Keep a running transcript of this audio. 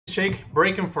Shake,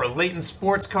 breaking for Leighton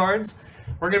Sports Cards.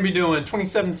 We're going to be doing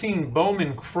 2017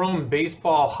 Bowman Chrome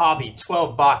Baseball Hobby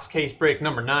 12-box case break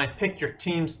number 9. Pick your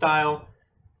team style.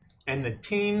 And the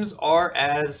teams are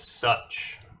as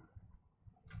such.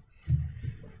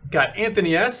 Got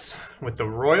Anthony S. with the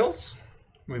Royals.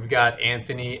 We've got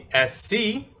Anthony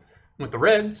SC with the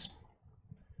Reds.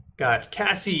 Got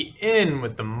Cassie N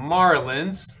with the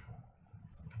Marlins.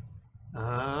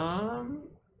 I'm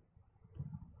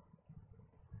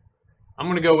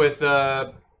going to go with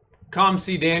Com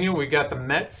C. Daniel. We've got the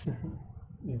Mets.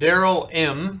 Daryl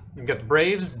M. You've got the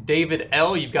Braves. David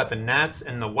L. You've got the Nats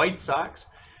and the White Sox.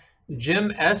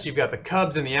 Jim S. You've got the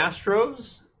Cubs and the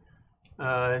Astros.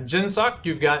 Jinsok.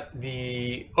 You've got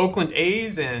the Oakland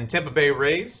A's and Tampa Bay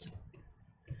Rays.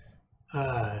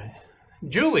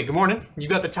 Julie, good morning.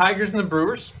 You've got the Tigers and the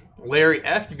Brewers. Larry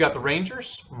F. You've got the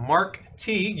Rangers. Mark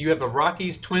T. You have the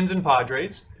Rockies, Twins, and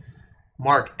Padres.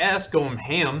 Mark S. going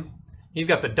ham. He's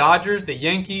got the Dodgers, the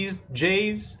Yankees,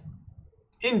 Jays,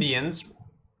 Indians,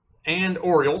 and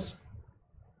Orioles.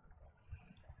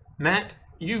 Matt,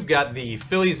 you've got the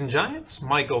Phillies and Giants.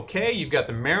 Michael K, you've got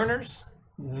the Mariners.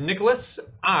 Nicholas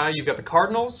I, you've got the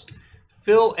Cardinals.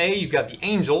 Phil A, you've got the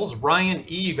Angels. Ryan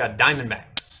E, you've got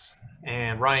Diamondbacks.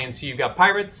 And Ryan C, you've got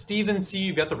Pirates. Steven C,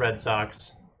 you've got the Red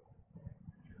Sox.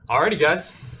 Alrighty,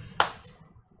 guys.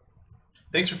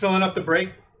 Thanks for filling up the break.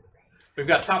 We've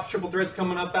got Top Triple Threads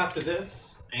coming up after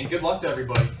this, and good luck to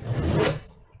everybody.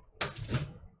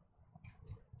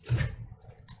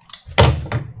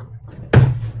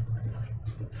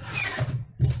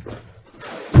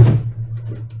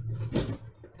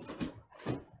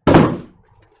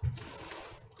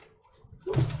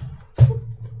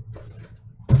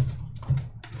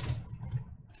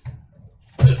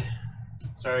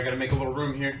 Sorry, I gotta make a little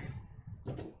room here.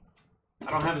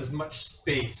 I don't have as much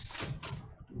space.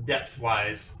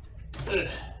 Depth-wise.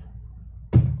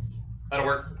 That'll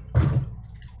work.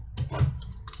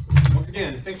 Once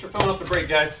again, thanks for filling up the break,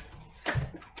 guys.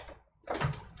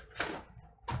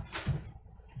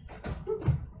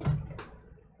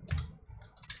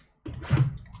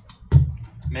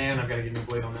 Man, I've got to get a new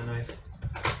blade on that knife.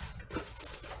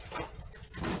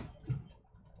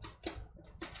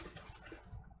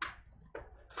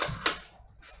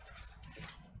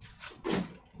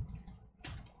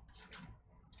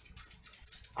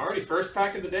 Alrighty, first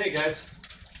pack of the day, guys.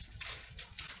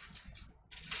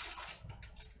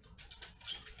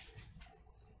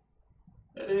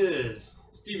 That is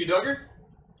Stevie Duggar,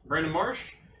 Brandon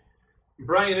Marsh,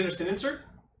 Brian Anderson Insert,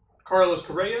 Carlos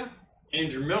Correa,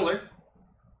 Andrew Miller,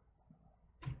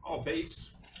 all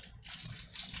base.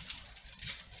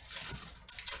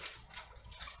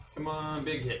 Come on,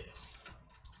 big hits.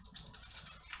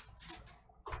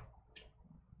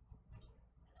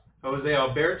 Jose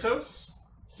Albertos,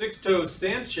 Sixto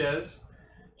Sanchez,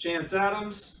 Chance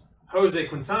Adams, Jose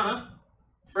Quintana,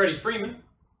 Freddie Freeman.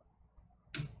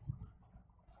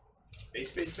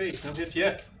 Base, base, base. No hits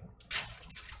yet.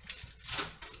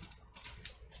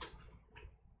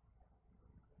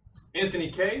 Anthony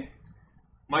K,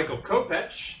 Michael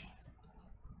Kopech,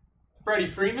 Freddie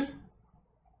Freeman,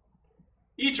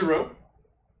 Ichiro,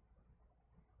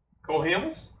 Cole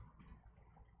Hamels,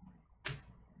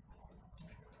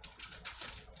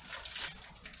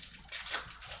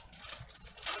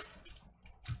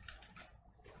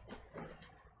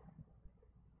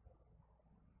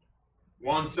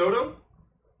 Juan Soto,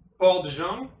 Paul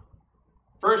DeJong,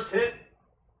 first hit.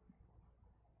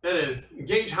 That is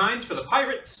Gage Hines for the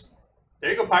Pirates. There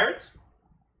you go, Pirates.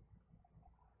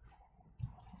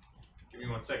 Give me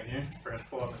 1 second here. I forgot to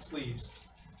pull out my sleeves.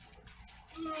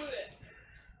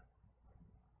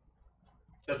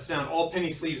 That's the sound all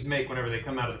penny sleeves make whenever they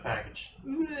come out of the package.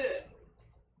 There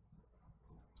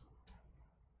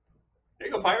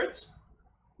you go, Pirates.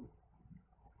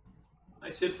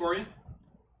 Nice hit for you.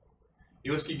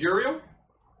 Yosuke Gurio,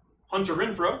 Hunter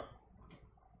Renfroe,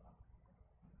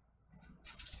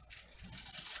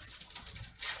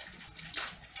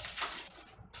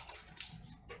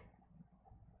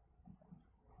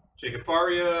 Jacob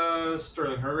Faria,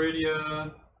 Sterling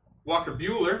Heredia, Walker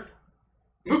Buehler,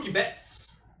 Mookie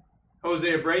Betts, Jose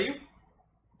Abreu,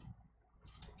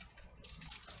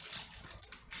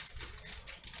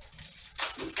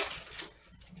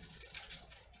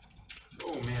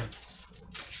 oh man.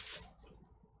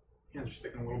 Hands are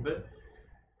sticking a little bit.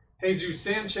 Jesus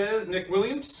Sanchez, Nick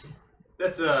Williams.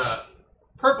 That's a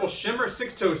purple shimmer,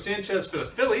 Sixto Sanchez for the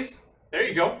Phillies. There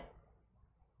you go.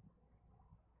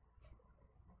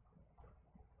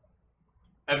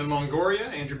 Evan Longoria,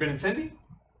 Andrew Benintendi.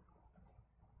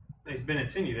 Nice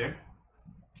Benintendi there.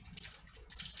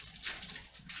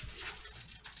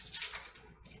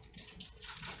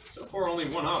 far, only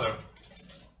one auto.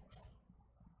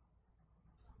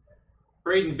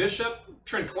 Braden Bishop,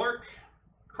 Trent Clark,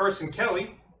 Carson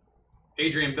Kelly,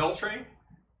 Adrian Beltre,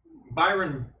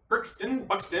 Byron Buxton,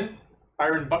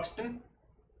 Byron Buxton.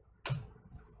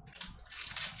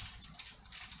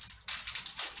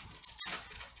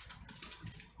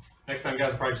 Next time,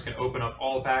 guys, I'm probably just going to open up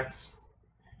all the packs.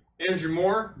 Andrew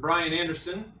Moore, Brian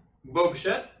Anderson, Bo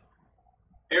Bichette,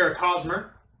 Eric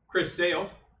Hosmer, Chris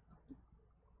Sale.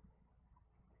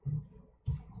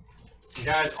 And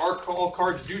guys, all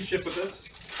cards do ship with this.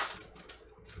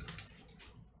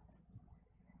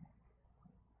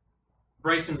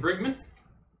 Bryson Brigman,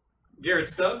 Garrett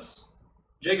Stubbs,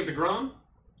 Jacob deGrom,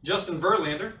 Justin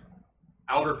Verlander,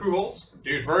 Albert Pujols.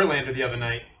 Dude, Verlander the other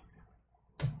night.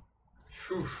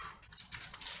 Whew.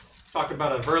 Talk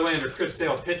about a Verlander Chris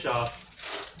Sale pitch off.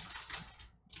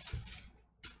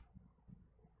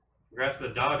 Congrats to the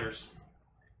Dodgers.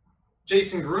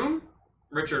 Jason Groom,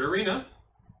 Richard Arena.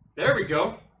 There we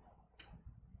go.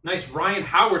 Nice Ryan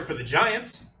Howard for the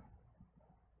Giants.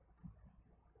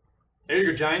 There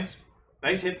you go, Giants.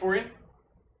 Nice hit for you.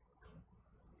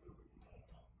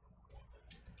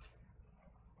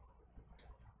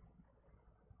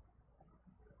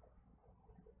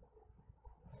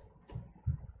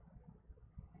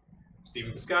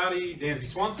 Stephen Piscotty, Dansby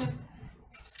Swanson.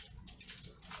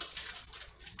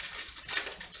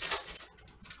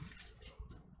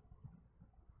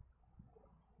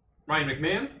 Ryan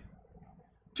McMahon,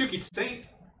 Tuki Saint,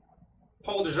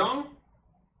 Paul DeJong,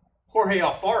 Jorge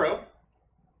Alfaro,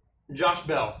 Josh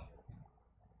Bell.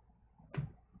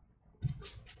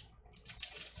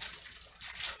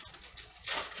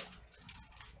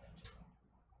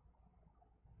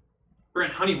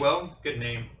 Brent Honeywell, good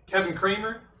name. Kevin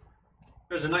Kramer.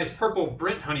 There's a nice purple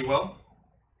Brent Honeywell.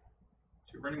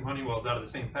 Two Brent Honeywells out of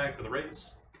the same pack for the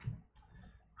Rays.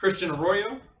 Christian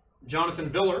Arroyo, Jonathan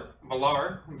Villar,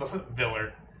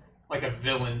 like a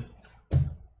villain.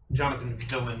 Jonathan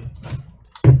Villain.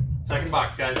 Second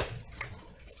box, guys.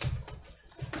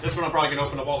 This one I'm probably gonna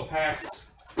open up all the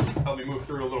packs. Help me move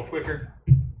through a little quicker.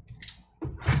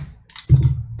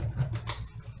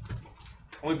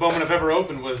 Only Bowman I've ever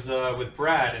opened was with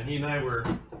Brad, and he and I were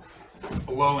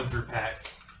blowing through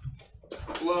packs.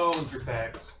 Blowing through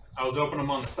packs. I was opening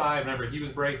them on the side whenever he was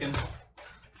breaking.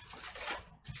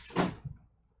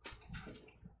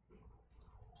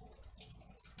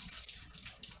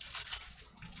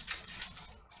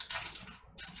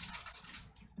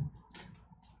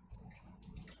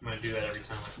 I'm going to do that every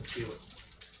time I can feel it.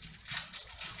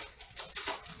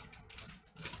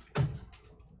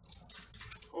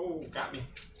 Oh, got me.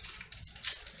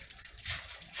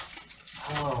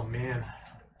 Oh, man.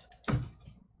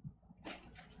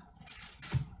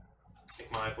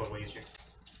 Make my life a little easier.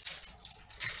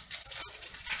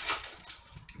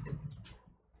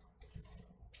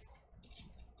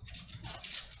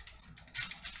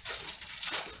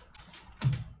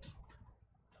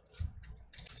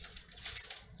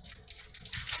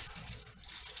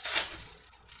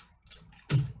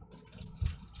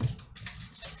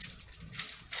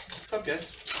 What's up,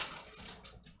 guys?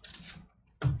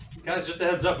 Guys, just a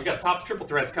heads up, we got Topps Triple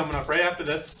Threads coming up right after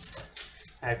this.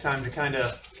 I have time to kind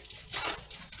of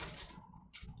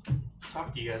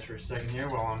talk to you guys for a second here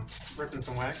while I'm ripping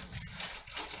some wax.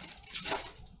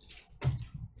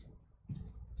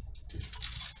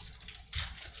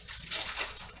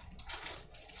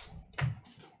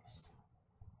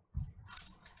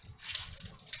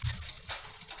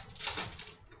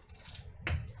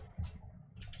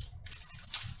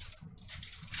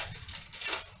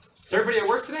 Is everybody at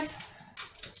work today?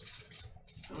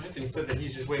 Oh, Anthony said that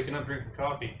he's just waking up drinking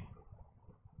coffee.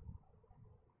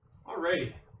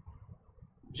 Alrighty.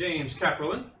 James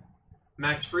Caprolin,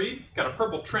 Max Fried. Got a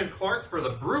purple Trent Clark for the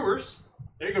Brewers.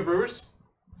 There you go, Brewers.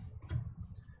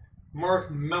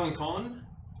 Mark Melancon,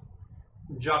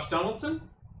 Josh Donaldson,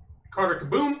 Carter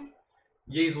Kaboom,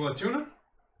 Yazel Atuna,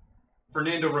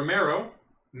 Fernando Romero,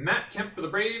 Matt Kemp for the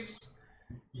Braves,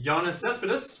 Giannis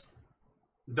Cespedes,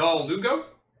 Dal Lugo,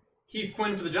 Heath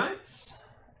Quinn for the Giants.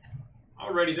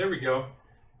 Alrighty, there we go.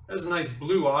 That's a nice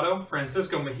blue auto.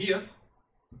 Francisco Mejia.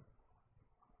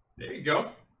 There you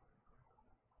go.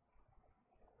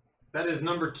 That is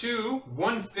number 2,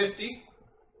 150.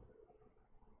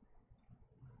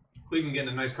 Cleveland getting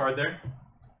a nice card there.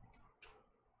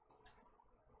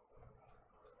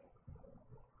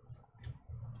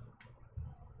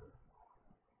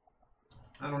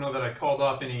 I don't know that I called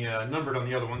off any numbered on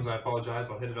the other ones. I apologize.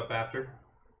 I'll hit it up after.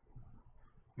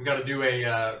 We got to do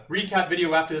a recap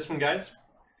video after this one, guys.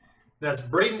 That's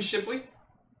Braden Shipley,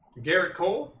 Garrett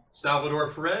Cole,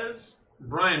 Salvador Perez,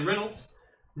 Brian Reynolds,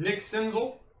 Nick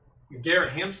Senzel,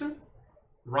 Garrett Hampson,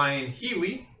 Ryan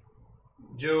Healy,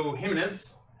 Joe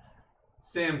Jimenez,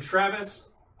 Sam Travis,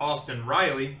 Austin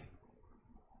Riley,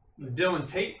 Dylan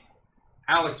Tate,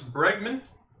 Alex Bregman,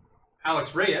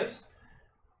 Alex Reyes.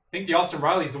 I think the Austin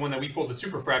Riley is the one that we pulled the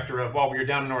superfractor of while we were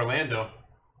down in Orlando.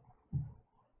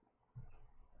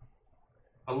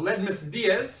 Aledmus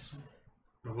Diaz,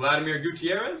 Vladimir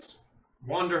Gutierrez,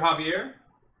 Wander Javier,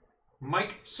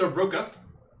 Mike Soroka,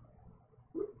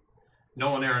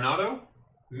 Nolan Arenado,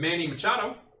 Manny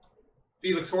Machado,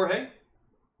 Felix Jorge,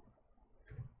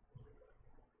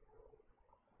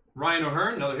 Ryan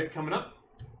O'Hearn, another hit coming up.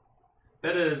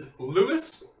 That is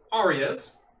Luis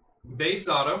Arias, base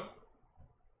auto.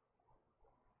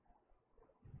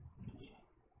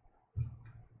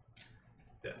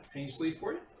 That paint sleeve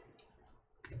for you.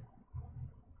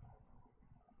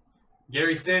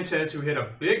 Gary Sanchez, who hit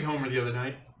a big homer the other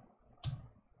night.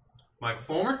 Michael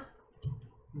Fulmer,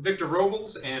 Victor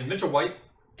Robles, and Mitchell White.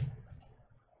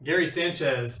 Gary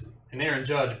Sanchez and Aaron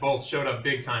Judge both showed up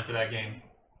big time for that game.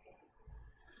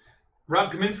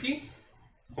 Rob Kaminsky,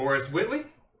 Forrest Whitley,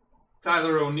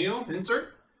 Tyler O'Neill,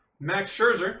 insert, Max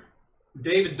Scherzer,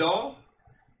 David Dahl,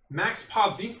 Max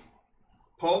Povsey,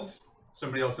 Povs,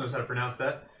 somebody else knows how to pronounce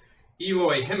that,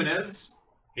 Eloy Jimenez,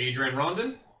 Adrian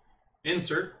Rondon,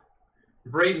 insert,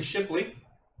 Braden Shipley,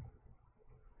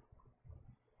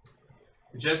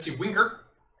 Jesse Winker,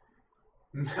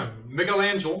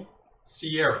 Michelangelo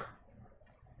Sierra,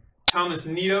 Thomas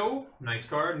Nito, nice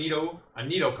card, a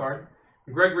Nito card,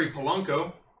 Gregory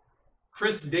Polanco,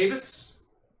 Chris Davis,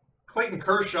 Clayton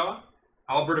Kershaw,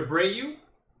 Albert Abreu,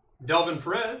 Delvin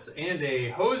Perez, and a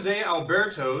Jose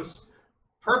Alberto's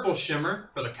Purple Shimmer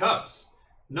for the Cubs.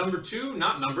 Number 2,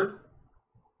 not numbered.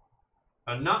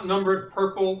 A not numbered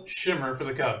Purple Shimmer for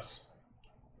the Cubs.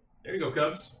 There you go,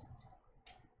 Cubs.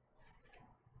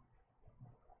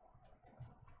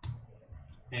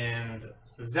 And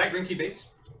Zach Greinke base.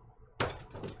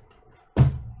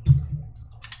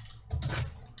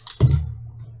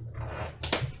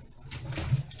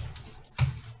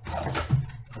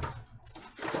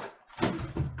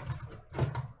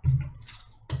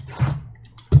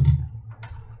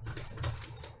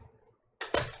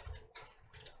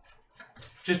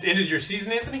 Just ended your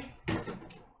season, Anthony?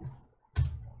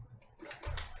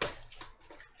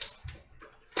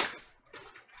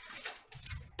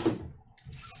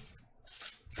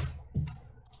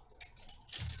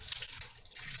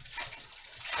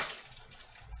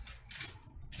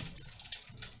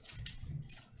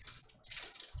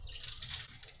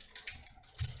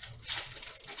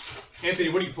 Anthony,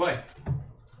 what do you play?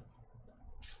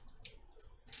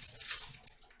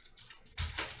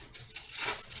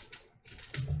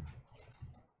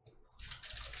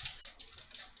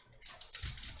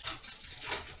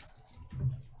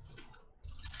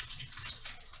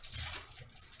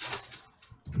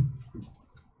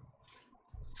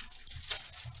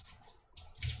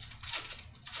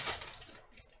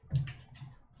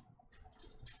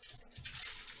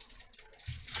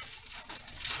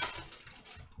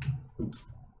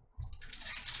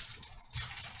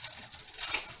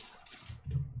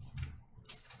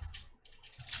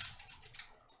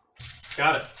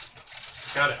 Got it.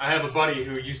 Got it. I have a buddy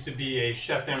who used to be a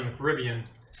chef down in the Caribbean.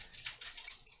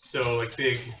 So like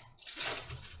big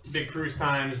cruise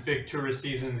times, big tourist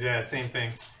seasons, yeah, same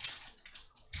thing.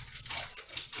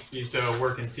 Used to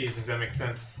work in seasons, that makes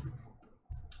sense.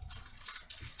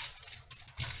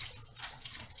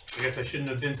 I guess I shouldn't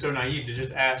have been so naive to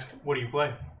just ask, what do you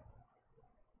play?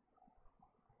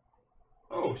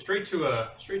 Oh, straight to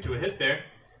a hit there.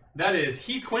 That is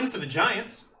Heath Quinn for the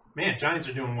Giants. Man, Giants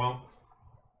are doing well.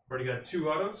 Already got 2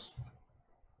 autos.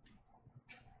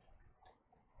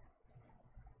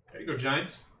 There you go,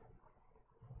 Giants.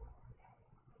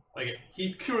 Like it.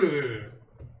 Heath Quinn.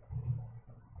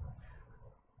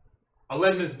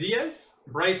 Aledmus Diaz,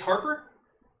 Bryce Harper,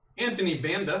 Anthony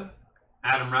Banda,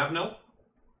 Adam Ravenel,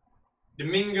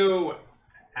 Domingo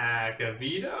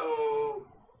Acevedo.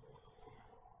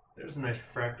 There's a nice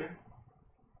refractor.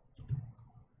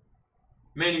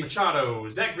 Manny Machado,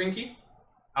 Zach Greinke,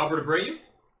 Albert Abreu,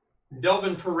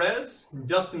 Delvin Perez,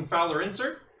 Dustin Fowler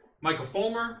insert, Michael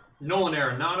Fulmer, Nolan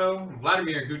Arenado,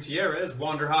 Vladimir Gutierrez,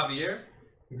 Wander Javier,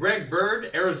 Greg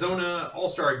Bird, Arizona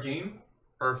All-Star Game,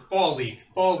 or Fall League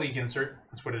insert,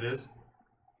 that's what it is.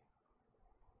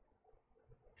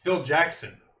 Phil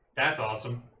Jackson, that's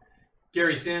awesome.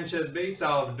 Gary Sanchez base,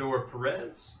 Salvador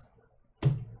Perez.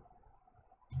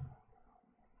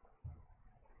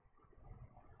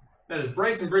 That is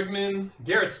Bryson Brigman,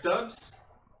 Garrett Stubbs,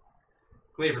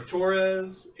 Gleyber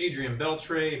Torres, Adrian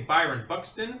Beltre, Byron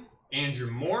Buxton,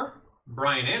 Andrew Moore,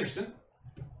 Brian Anderson,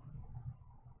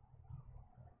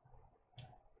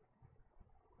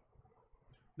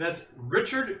 That's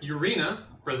Richard Urena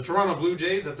for the Toronto Blue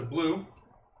Jays. That's a blue.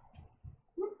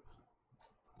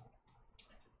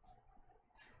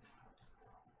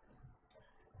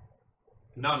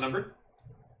 Not numbered.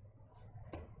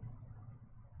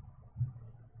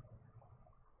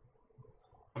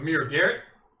 Amir Garrett.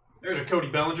 There's a Cody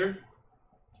Bellinger.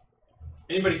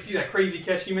 Anybody see that crazy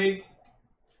catch he made?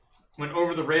 Went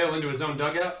over the rail into his own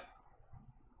dugout.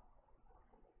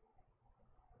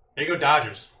 There you go,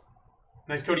 Dodgers.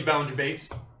 Nice Cody Bellinger base.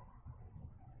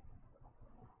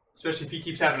 Especially if he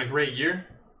keeps having a great year.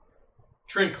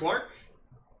 Trent Clark.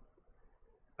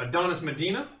 Adonis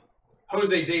Medina.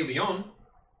 Jose De Leon.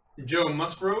 Joe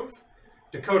Musgrove.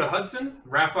 Dakota Hudson.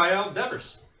 Rafael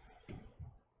Devers.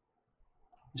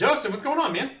 Joseph, what's going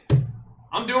on, man?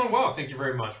 I'm doing well, thank you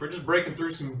very much. We're just breaking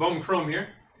through some Bowman Chrome here.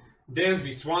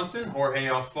 Dansby Swanson, Jorge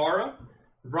Alfaro,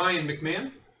 Ryan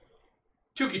McMahon,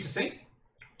 Tuki Toussaint,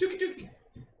 Tuki,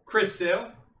 Chris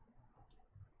Sale,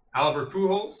 Albert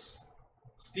Pujols,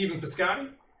 Stephen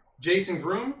Piscotty, Jason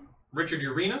Groom, Richard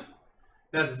Urena.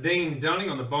 That's Dane Dunning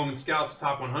on the Bowman Scouts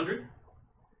Top 100.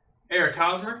 Eric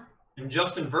Hosmer and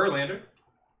Justin Verlander.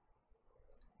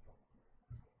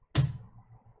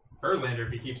 Verlander,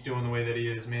 if he keeps doing the way that he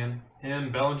is, man.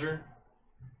 Him, Bellinger.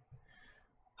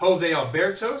 Jose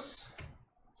Albertos.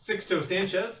 Sixto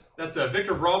Sanchez. That's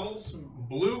Victor Robles.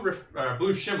 Blue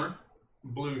Shimmer.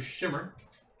 Blue Shimmer.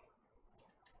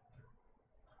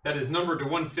 That is numbered to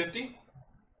 150.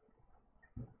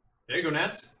 There you go,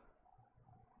 Nats.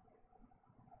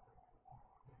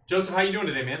 Joseph, how you doing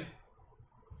today, man?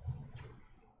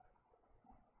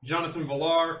 Jonathan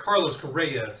Villar. Carlos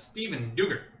Correa. Steven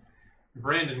Duggar.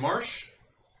 Brandon Marsh,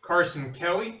 Carson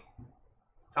Kelly,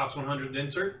 Tops 100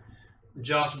 insert,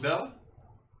 Josh Bell,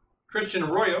 Christian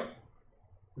Arroyo,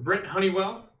 Brent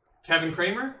Honeywell, Kevin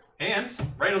Kramer, and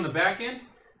right on the back end,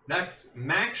 that's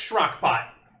Max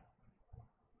Schrockpot.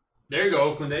 There you go,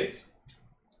 Oakland A's.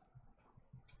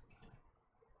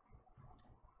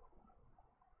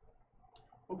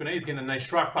 Oakland A's getting a nice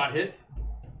Schrockpot hit.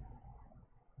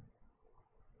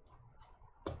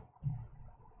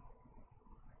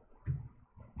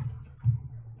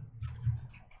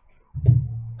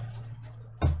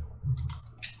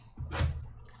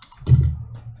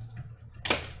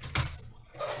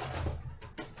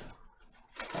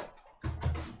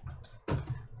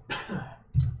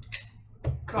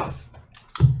 Cough.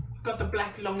 I've got the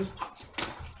black lungs pop.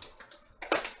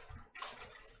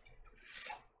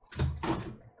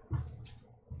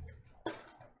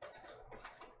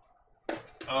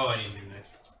 Oh, I didn't do that.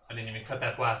 I didn't even cut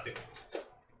that plastic.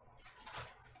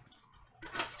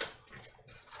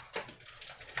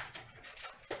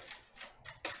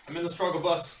 I'm in the struggle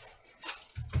bus.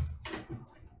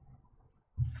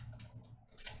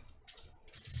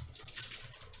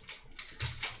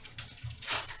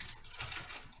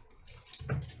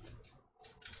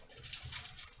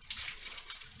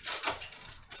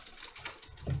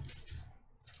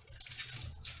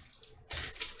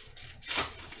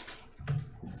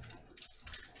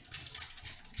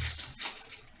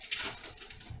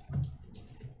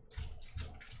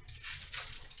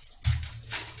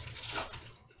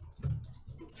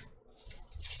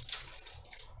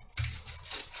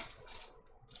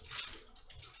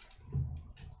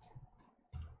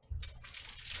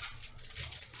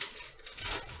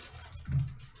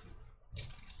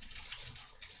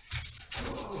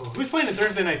 Who's playing in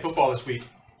Thursday Night Football this week?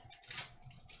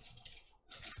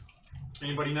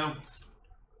 Anybody know?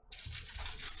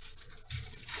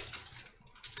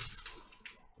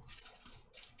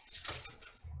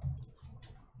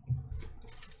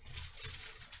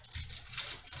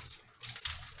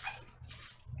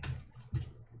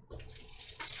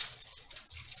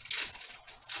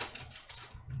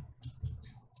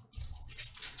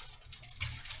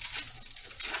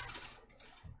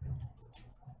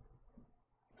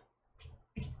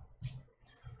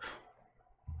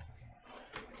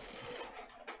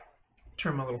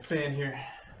 Turn my little fan here.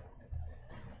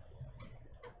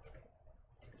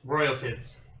 Royals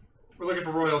hits. We're looking for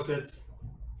Royals hits.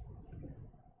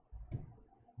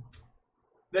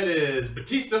 That is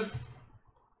Batista,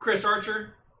 Chris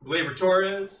Archer, Gleyber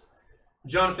Torres,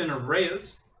 Jonathan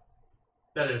Reyes.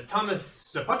 That is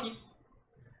Thomas Sapucki.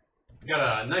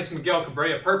 Got a nice Miguel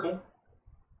Cabrera purple.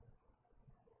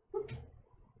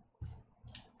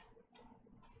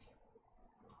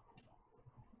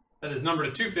 That is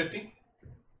numbered to 250.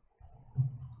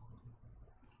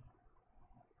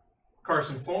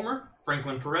 Carson Fulmer,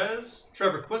 Franklin Perez,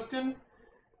 Trevor Clifton,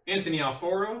 Anthony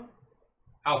Alfaro,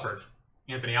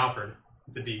 Anthony Alford,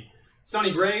 it's a D.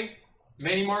 Sonny Gray,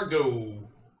 Manny Margot.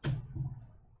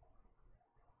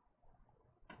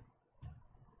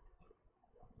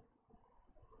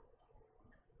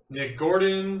 Nick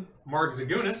Gordon, Mark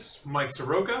Zagunis, Mike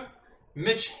Soroka,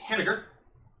 Mitch Haniger,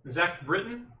 Zach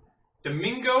Britton,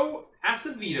 Domingo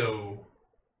Acevedo,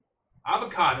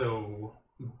 Avocado,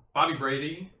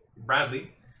 Bobby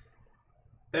Bradley.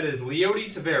 That is Leody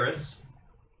Taveras,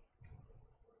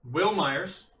 Will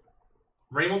Myers,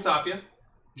 Raymond Tapia,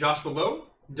 Josh Below,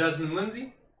 Desmond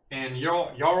Lindsay, and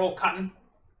Jarl Cotton.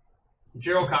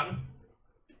 Gerald Cotton.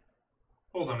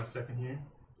 Hold on a second here.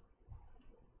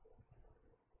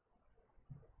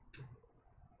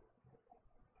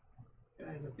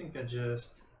 Guys, I think I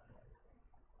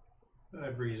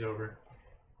breeze over.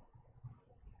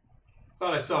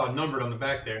 Thought I saw it numbered on the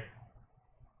back there.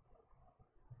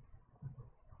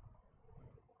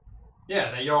 Yeah,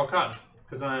 that Jarl Cotton.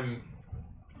 Because I'm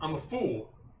a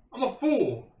fool. I'm a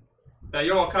fool. That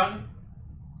Jarl Cotton.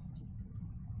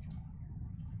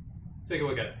 Take a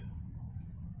look at it.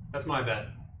 That's my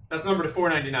bad. That's numbered to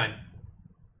 499.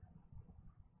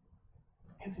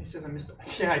 Anthony says I missed it.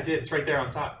 Yeah, I did. It's right there on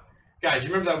top. Guys, you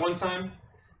remember that one time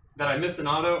that I missed an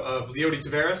auto of Leody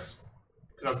Taveras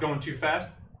because I was going too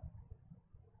fast?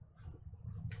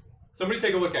 Somebody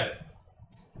take a look at it.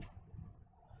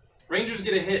 Rangers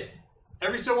get a hit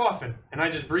every so often, and I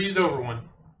just breezed over one.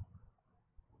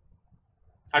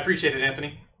 I appreciate it,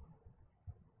 Anthony.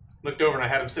 Looked over and I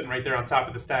had him sitting right there on top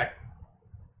of the stack.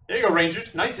 There you go,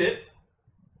 Rangers. Nice hit.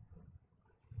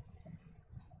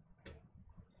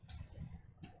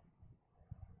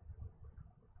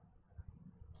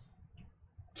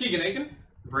 Keegan Aiken,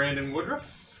 Brandon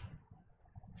Woodruff,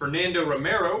 Fernando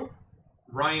Romero,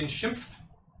 Ryan Schimpf,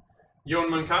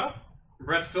 Yoan Moncada,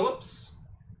 Brett Phillips,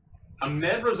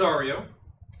 Ahmed Rosario,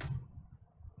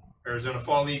 Arizona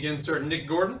Fall League insert Nick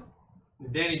Gordon,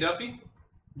 Danny Duffy,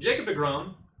 Jacob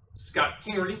DeGrom, Scott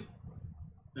Kingery,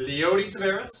 Leody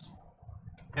Taveras,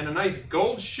 and a nice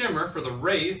gold shimmer for the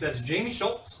Rays. That's Jamie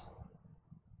Schultz.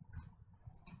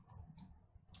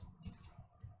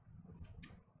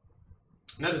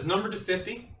 And that is numbered to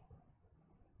 50.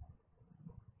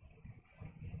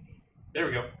 There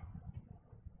we go.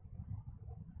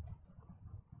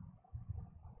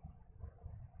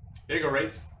 There you go,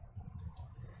 Rays.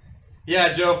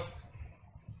 Yeah, Joe.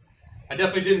 I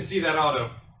definitely didn't see that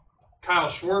auto. Kyle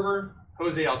Schwarber,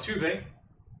 Jose Altuve.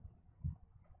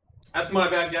 That's my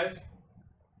bad, guys.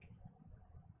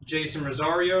 Jason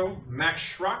Rosario, Max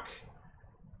Schrock.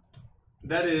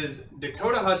 That is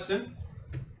Dakota Hudson.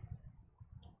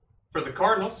 For the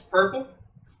Cardinals, purple.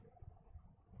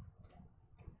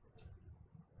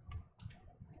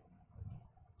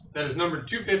 That is numbered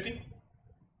 250.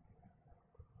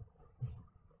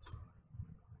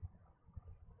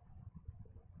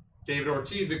 David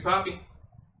Ortiz, Big Papi.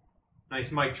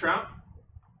 Nice Mike Trout.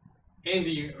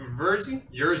 Andy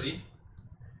Yerzy.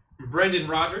 Brendan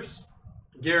Rodgers.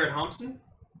 Garrett Hampson.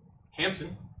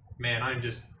 Man, I'm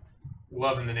just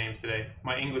loving the names today.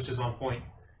 My English is on point.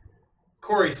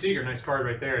 Corey Seager, nice card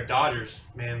right there. Dodgers,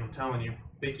 man, I'm telling you.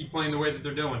 They keep playing the way that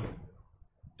they're doing.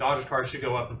 Dodgers cards should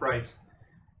go up in price.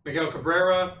 Miguel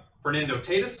Cabrera, Fernando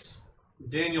Tatis,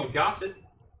 Daniel Gossett,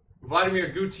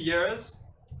 Vladimir Gutierrez.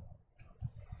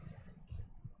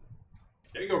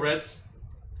 There you go, Reds.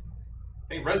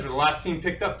 I think Reds were the last team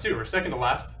picked up, too, or second to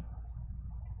last.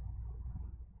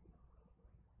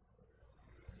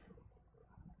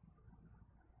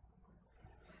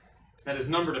 That is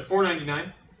numbered at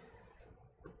 $4.99.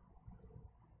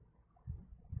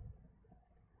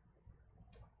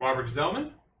 Robert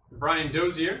Zellman, Brian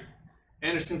Dozier,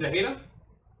 Anderson Tejeda,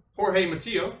 Jorge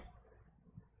Matillo.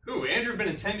 Ooh, Andrew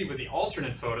Benintendi with the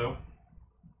alternate photo.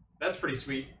 That's pretty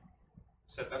sweet.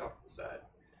 Set that off to the side.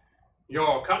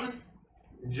 Jarl Cotton,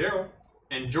 Gerald,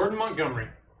 and Jordan Montgomery.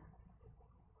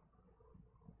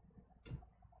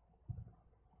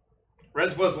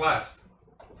 Reds was last.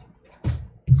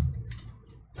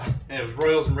 And it was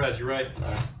Royals and Reds, you're right.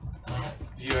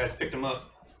 You guys picked them up.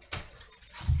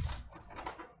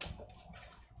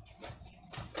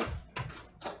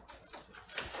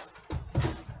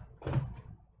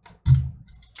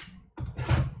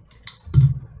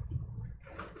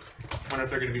 Wonder if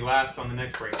they're going to be last on the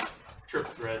next break.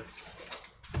 Triple Threads.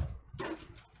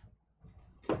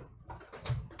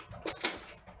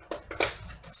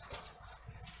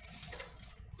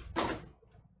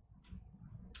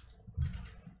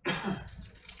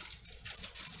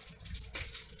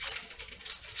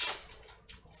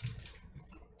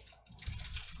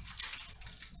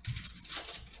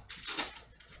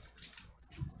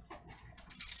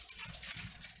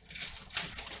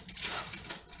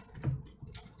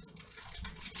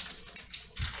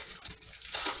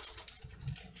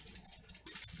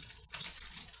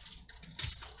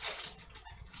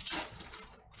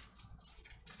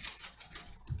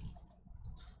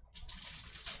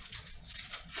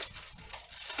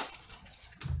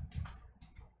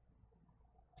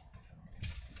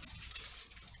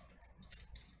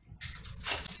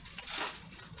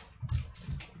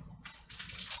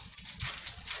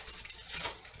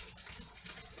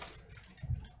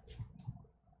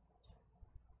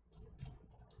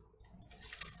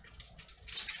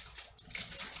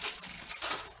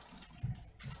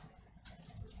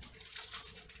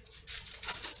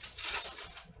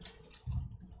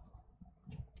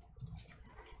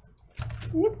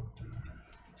 Whoop.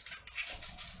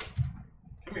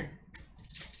 Come here.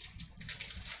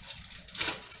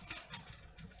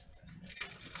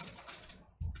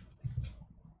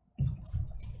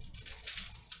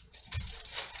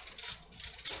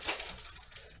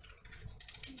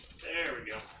 There we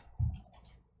go.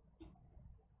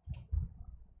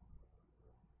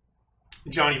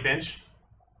 Johnny Bench.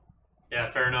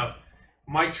 Yeah, fair enough.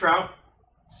 Mike Trout,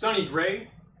 Sonny Gray,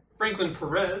 Franklin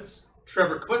Perez,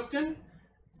 Trevor Clifton.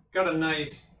 Got a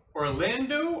nice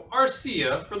Orlando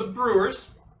Arcia for the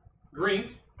Brewers.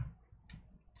 Green.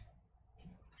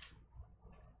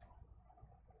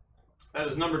 That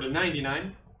is numbered to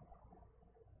 99.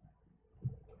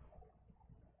 There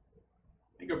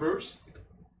you go, Brewers.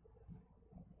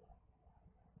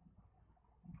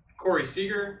 Corey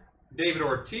Seager, David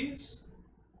Ortiz,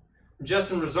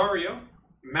 Justin Rosario,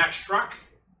 Max Schrock,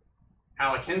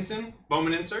 Alec Henson,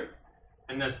 Bowman insert,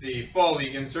 and that's the Fall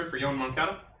League insert for Yoan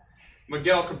Moncada,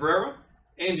 Miguel Cabrera,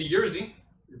 Andy Yerzy,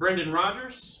 Brendan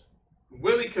Rodgers,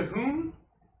 Willie Cahoon,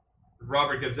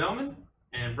 Robert Gazelman,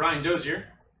 and Brian Dozier.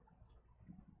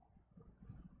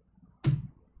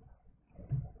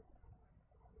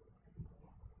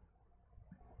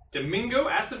 Domingo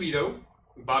Acevedo,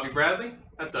 Bobby Bradley.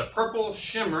 That's a purple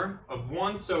shimmer of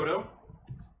Juan Soto.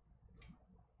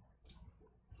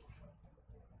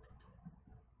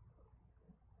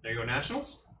 There you go,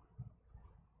 Nationals.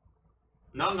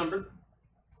 Not numbered.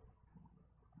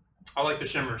 I like the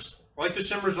shimmers. I like the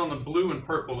shimmers on the blue and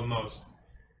purple the most.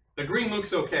 The green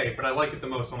looks okay, but I like it the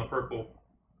most on the purple.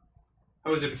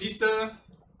 Jose Bautista,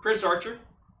 Chris Archer,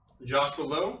 Joshua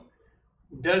Lowe,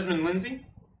 Desmond Lindsay,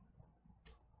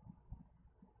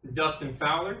 Dustin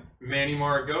Fowler, Manny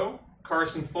Margot,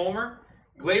 Carson Fulmer,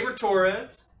 Gleyber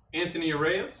Torres, Anthony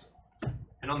Reyes,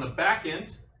 and on the back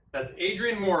end, that's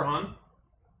Adrian Morejon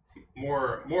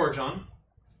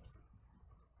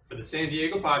for the San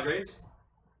Diego Padres.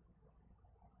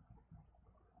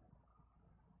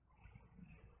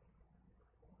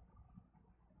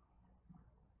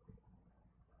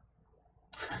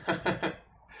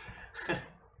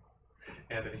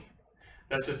 Anthony,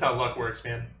 that's just how luck works,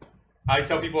 man. I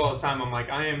tell people all the time, I'm like,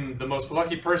 I am the most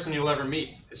lucky person you'll ever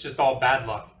meet. It's just all bad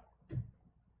luck.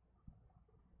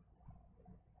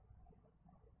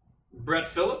 Brett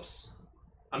Phillips,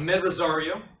 Ahmed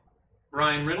Rosario,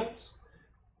 Ryan Reynolds.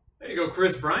 There you go,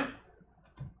 Chris Bryant.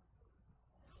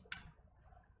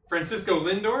 Francisco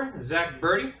Lindor, Zach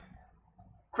Birdie,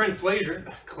 Clint Frazier.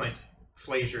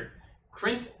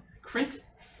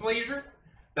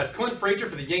 That's Clint Frazier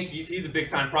for the Yankees. He's a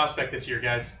big-time prospect this year,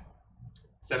 guys.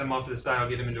 Set him off to the side. I'll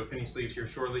get him into a penny sleeves here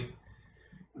shortly.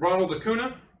 Ronald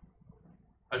Acuna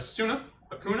Matata.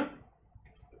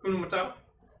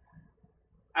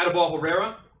 Adibal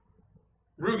Herrera.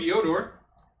 Rugi Odor.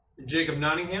 Jacob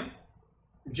Nottingham.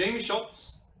 Jamie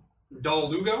Schultz. Dal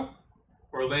Lugo.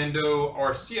 Orlando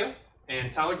Arcia.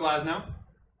 And Tyler Glasnow.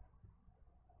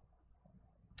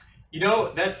 You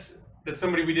know, that's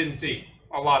somebody we didn't see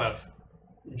a lot of.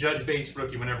 Judge base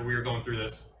rookie whenever we were going through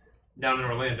this. Down in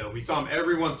Orlando. We saw him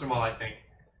every once in a while, I think.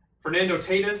 Fernando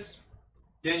Tatis,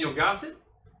 Daniel Gossett.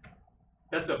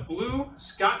 That's a blue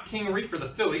Scott Kingery for the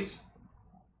Phillies.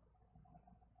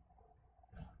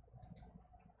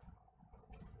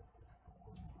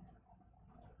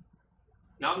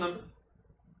 Not numbered.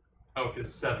 Oh, because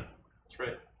it's 7. That's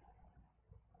right.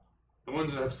 The ones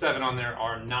that have 7 on there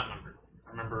are not numbered.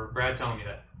 I remember Brad telling me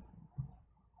that.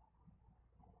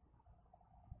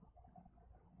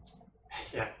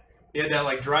 Yeah. He had that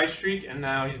like dry streak, and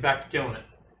now he's back to killing it.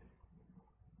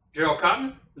 Gerald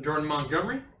Cotton, Jordan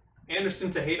Montgomery, Anderson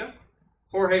Tejeda,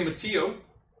 Jorge Matillo,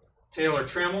 Taylor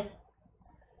Trammell,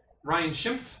 Ryan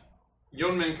Schimpf,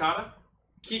 Yoan Moncada,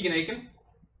 Keegan Aiken,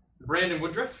 Brandon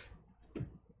Woodruff,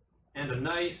 and a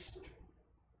nice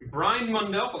Brian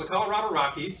Mundell for the Colorado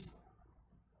Rockies.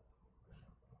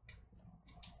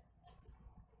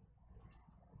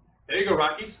 There you go,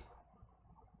 Rockies.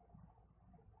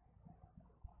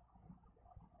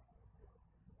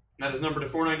 That is numbered to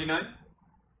 499.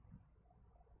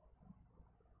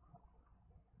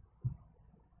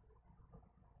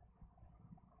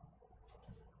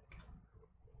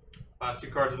 Last 2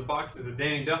 cards of the box is a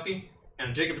Danny Duffy and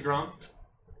a Jacob deGrom.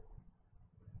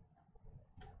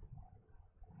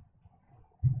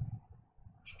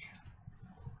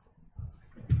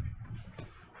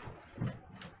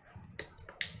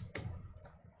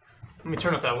 Let me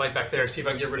turn off that light back there, see if I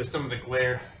can get rid of some of the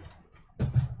glare.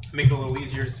 Make it a little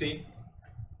easier to see.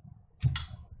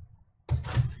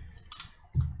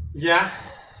 Yeah.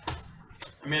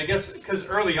 I mean, I guess because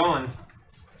early on,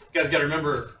 you guys got to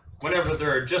remember, whenever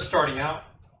they're just starting out,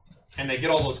 and they get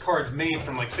all those cards made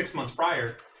from like 6 months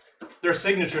prior, their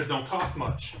signatures don't cost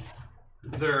much.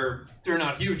 They're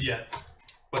not huge yet.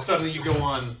 But suddenly you go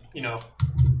on, you know,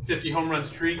 50 home run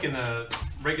streak in the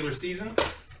regular season,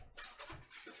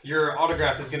 your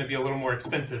autograph is going to be a little more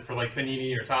expensive for like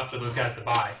Panini or Topps or those guys to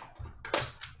buy.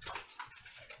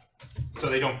 So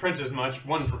they don't print as much,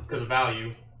 one, because of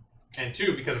value, and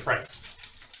two, because of price.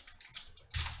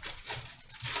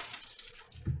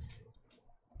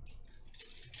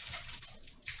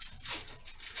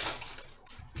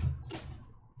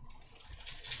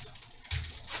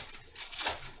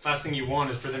 Last thing you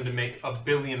want is for them to make $1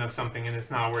 billion of something and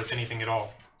it's not worth anything at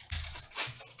all.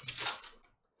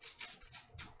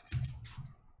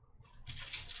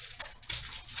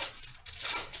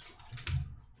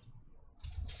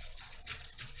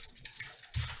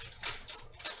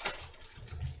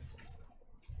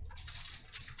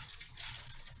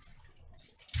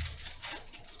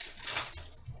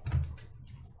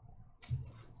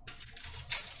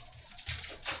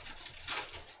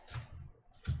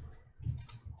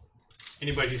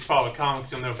 Anybody who's followed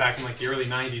comics, you'll know back in like the early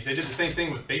 90s, they did the same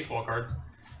thing with baseball cards.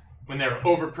 When they were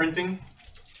overprinting,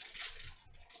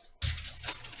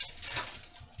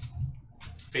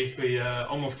 basically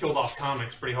almost killed off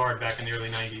comics pretty hard back in the early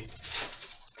 90s.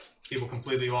 People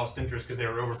completely lost interest because they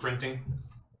were overprinting.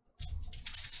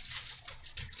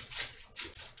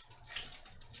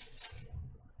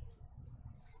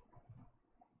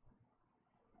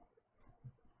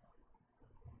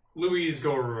 Luis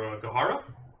Gohara,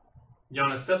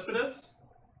 Giannis Cespedes,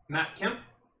 Matt Kemp,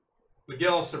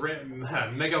 Miguel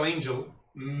Angel,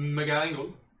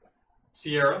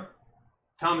 Sierra,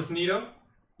 Thomas Nido,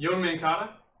 Yoan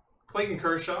Mancada, Clayton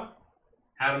Kershaw,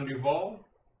 Adam Duvall,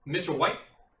 Mitchell White,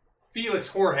 Felix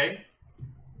Jorge,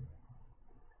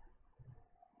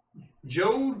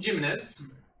 Joe Jimenez,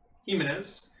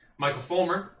 Michael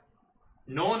Fulmer,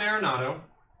 Nolan Arenado,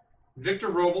 Victor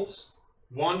Robles,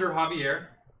 Wander Javier,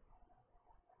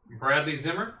 Bradley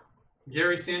Zimmer,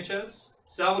 Gary Sanchez,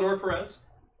 Salvador Perez,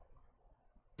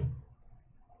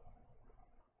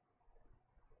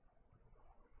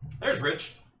 there's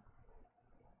Rich,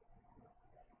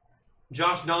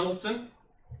 Josh Donaldson,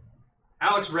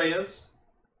 Alex Reyes,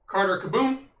 Carter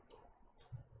Kaboom,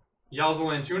 Yazel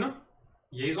Antuna,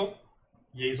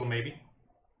 Yazel maybe,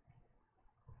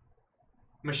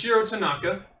 Mashiro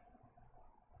Tanaka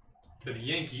for the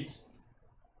Yankees,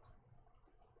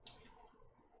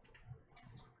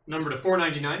 number to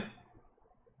 499.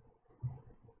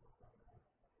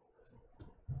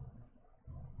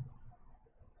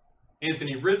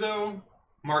 Anthony Rizzo,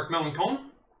 Mark Melancon,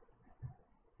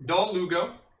 Dal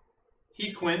Lugo,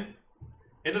 Heath Quinn.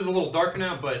 It is a little darker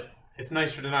now, but it's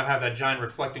nicer to not have that giant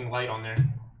reflecting light on there.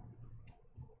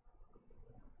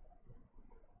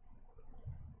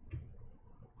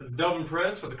 That's Delvin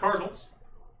Perez for the Cardinals.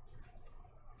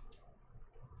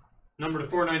 Number to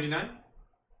 499.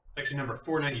 Actually, number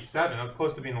 497. That's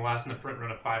close to being the last in the print run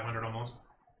of 500 almost.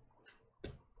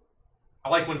 I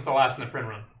like when it's the last in the print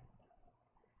run.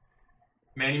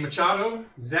 Manny Machado,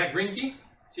 Zach Greinke.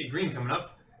 See Green coming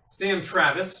up. Sam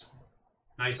Travis.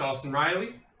 Nice Austin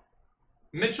Riley.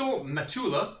 Mitchell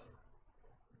Matula.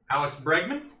 Alex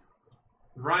Bregman.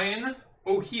 Ryan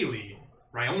O'Healy.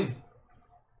 Ryan.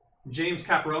 James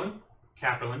Caperlin.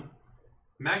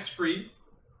 Max Fried.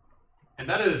 And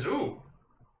that is, ooh.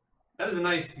 That is a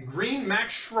nice green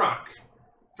Max Schrock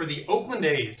for the Oakland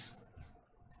A's.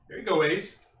 There you go,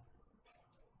 A's.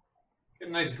 Get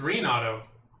a nice green auto.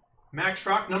 Max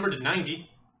Schrock, numbered to 90.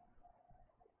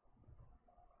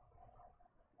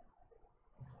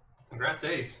 Congrats,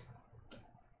 A's.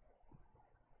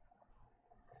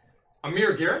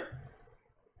 Amir Garrett.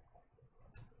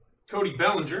 Cody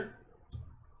Bellinger.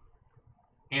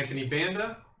 Anthony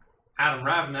Banda. Adam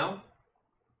Ravenel.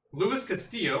 Luis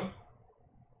Castillo.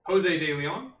 Jose De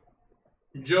Leon,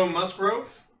 Joe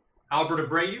Musgrove, Albert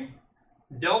Abreu,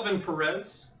 Delvin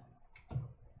Perez.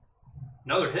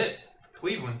 Another hit,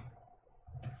 Cleveland.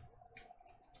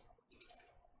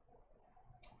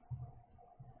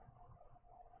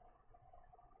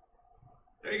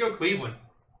 There you go, Cleveland.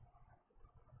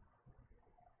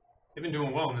 They've been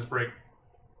doing well in this break.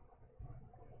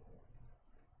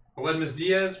 Aledmus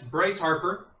Diaz, Bryce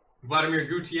Harper, Vladimir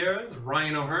Gutierrez,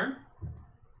 Ryan O'Hearn.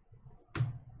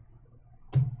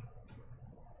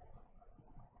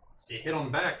 See a hit on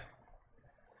the back.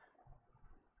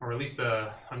 Or at least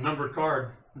a numbered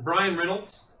card. Brian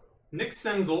Reynolds, Nick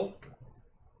Senzel.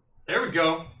 There we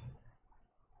go.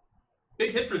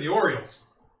 Big hit for the Orioles.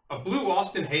 A blue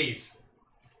Austin Hayes.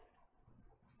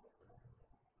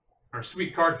 Or a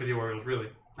sweet card for the Orioles, really.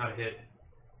 Not a hit.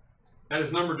 That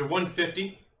is numbered to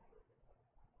 150.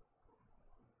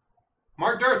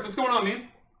 Mark Darth, what's going on, man?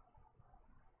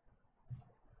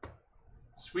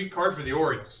 Sweet card for the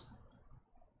Orioles.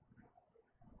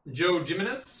 Joe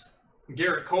Jimenez,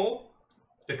 Garrett Cole,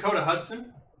 Dakota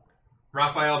Hudson,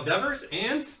 Rafael Devers,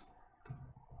 and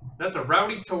that's a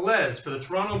Rowdy Tellez for the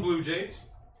Toronto Blue Jays.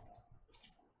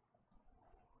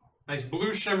 Nice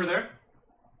blue shimmer there.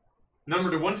 Number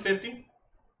to 150.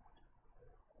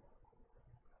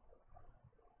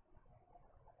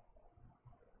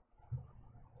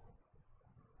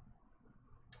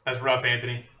 That's rough,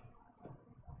 Anthony.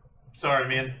 Sorry,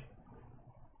 man.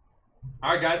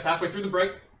 All right, guys, halfway through the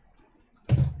break.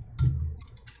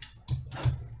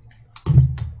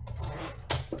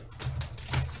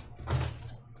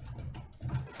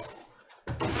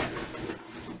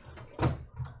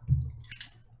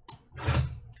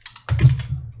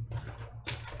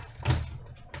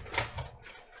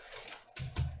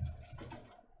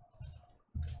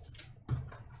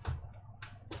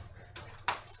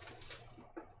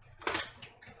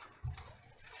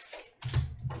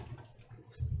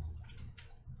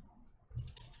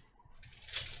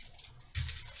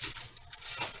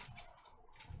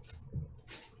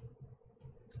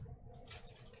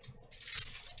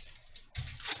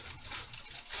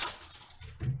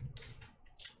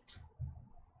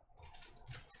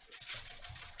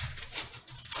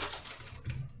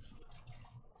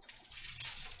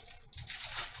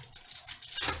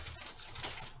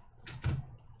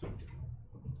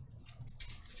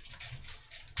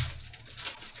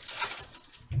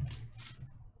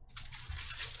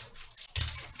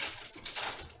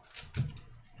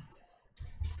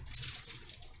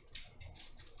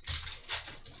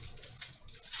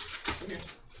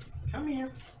 Come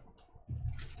here.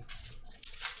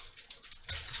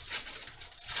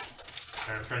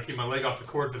 Alright, I'm trying to keep my leg off the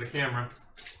cord for the camera.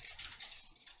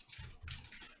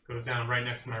 Goes down right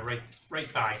next to my right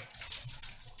thigh.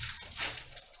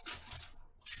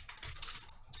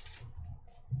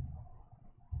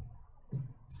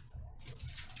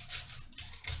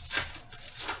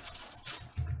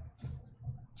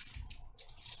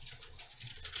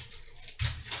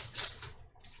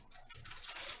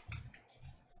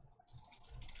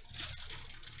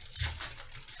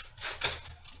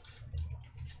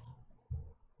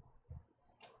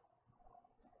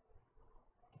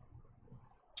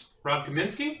 Rob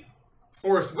Kaminsky,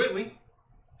 Forrest Whitley.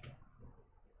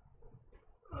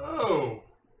 Oh,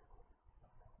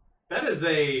 that is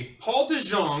a Paul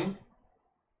DeJong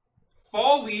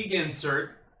Fall League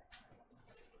insert.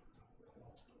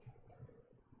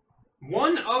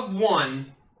 1/1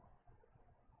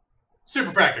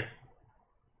 Superfractor.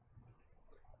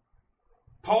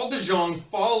 Paul DeJong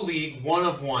Fall League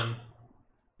 1/1.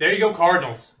 There you go,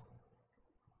 Cardinals.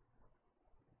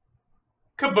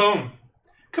 Kaboom.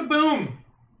 Kaboom!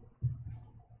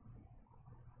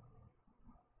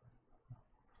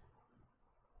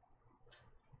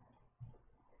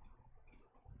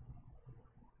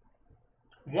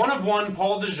 One of one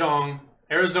Paul DeJong,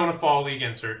 Arizona Fall League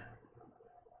insert.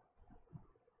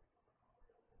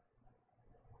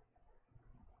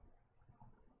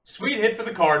 Sweet hit for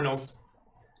the Cardinals.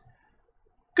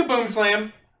 Kaboom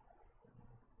slam.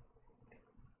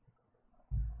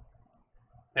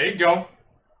 There you go.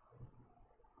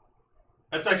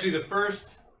 That's actually the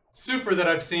first super that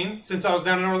I've seen since I was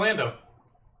down in Orlando.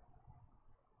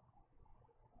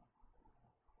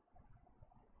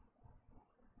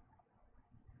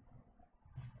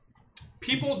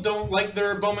 People don't like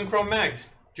their Bowman Chrome magged,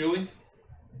 Julie.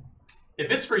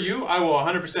 If it's for you, I will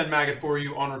 100% mag it for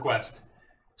you on request.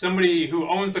 Somebody who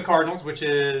owns the Cardinals, which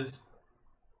is...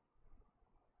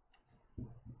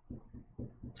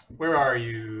 Where are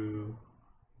you?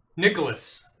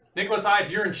 Nicholas. Nicholas, if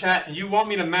you're in chat and you want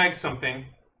me to mag something,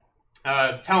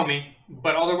 tell me.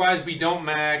 But otherwise, we don't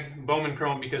mag Bowman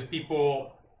Chrome because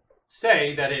people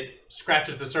say that it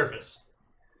scratches the surface.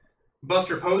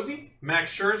 Buster Posey,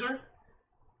 Max Scherzer,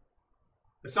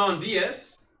 Hassan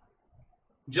Diaz,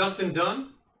 Justin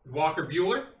Dunn, Walker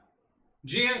Buehler,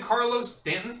 Giancarlo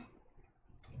Stanton,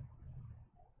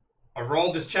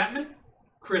 Aroldis Chapman,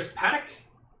 Chris Paddock,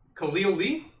 Khalil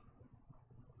Lee,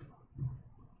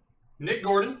 Nick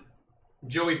Gordon,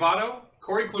 Joey Votto,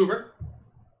 Corey Kluber.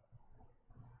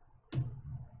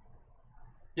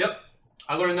 Yep,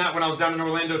 I learned that when I was down in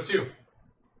Orlando too.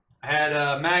 I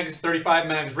had mags, 35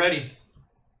 mags ready.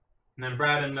 And then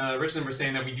Brad and Richland were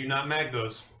saying that we do not mag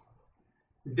those.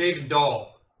 David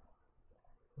Dahl,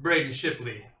 Braden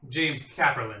Shipley, James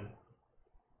Kapperlin,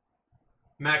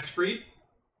 Max Fried,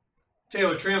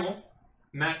 Taylor Trammell,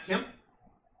 Matt Kemp,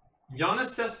 Giannis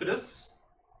Cespedes,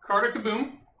 Carter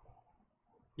Kaboom,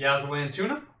 Yazzel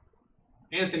Antuna,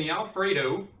 Anthony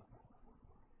Alfredo,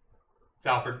 It's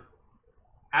Alfred.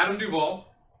 Adam Duvall,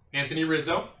 Anthony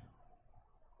Rizzo.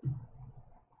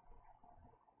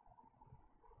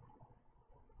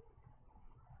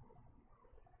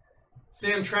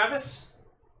 Sam Travis,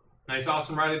 nice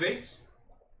Austin Riley base.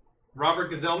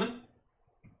 Robert Gazelman.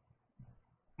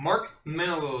 Mark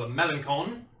Melancon.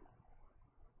 I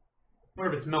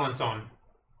wonder if it's Melanson.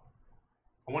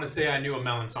 I want to say I knew a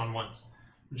Melanson once.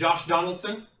 Josh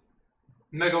Donaldson.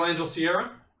 Miguelangel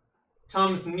Sierra.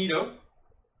 Thomas Nito.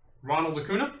 Ronald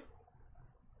Acuna.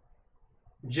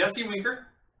 Jesse Winker.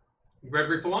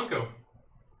 Gregory Polanco.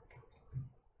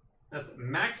 That's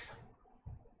Max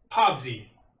Pavzi.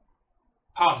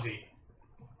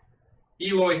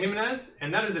 Eloy Jimenez.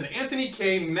 And that is an Anthony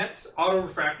K. Mets auto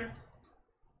refractor.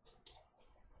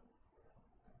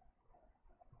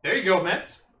 There you go,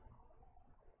 Mets.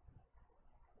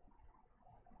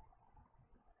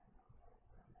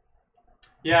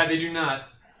 Yeah, they do not.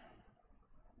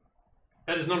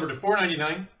 That is numbered to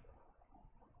 499.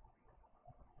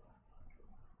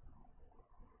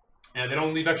 Yeah, they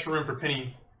don't leave extra room for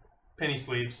penny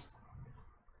sleeves.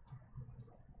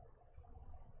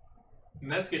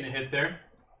 Mets getting a hit there.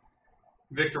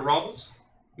 Victor Robles,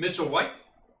 Mitchell White,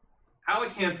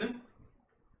 Alec Hansen.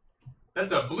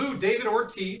 That's a blue David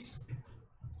Ortiz.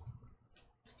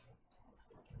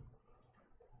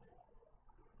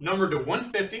 Numbered to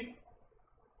 150.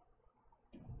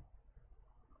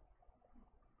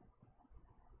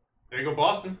 There you go,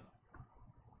 Boston.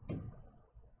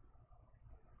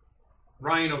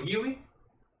 Ryan O'Healy,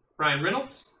 Brian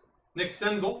Reynolds, Nick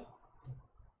Senzel.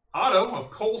 Auto of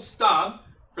Cole Staub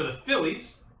for the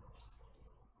Phillies.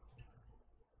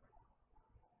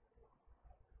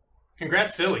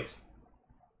 Congrats, Phillies.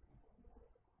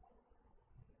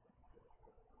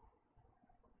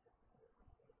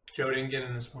 Joe didn't get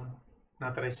in this one.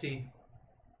 Not that I see.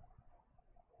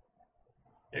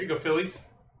 There you go, Phillies.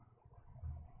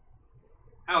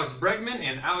 Alex Bregman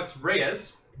and Alex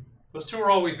Reyes. Those two are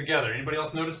always together. Anybody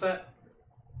else notice that?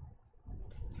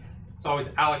 It's always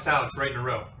Alex right in a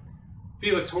row.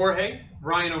 Felix Jorge,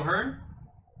 Ryan O'Hearn.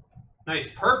 Nice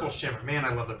purple shimmer. Man,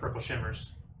 I love the purple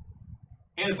shimmers.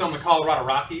 And it's on the Colorado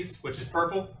Rockies, which is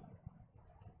purple.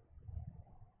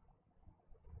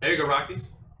 There you go,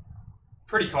 Rockies.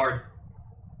 Pretty card.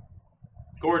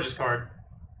 Gorgeous card.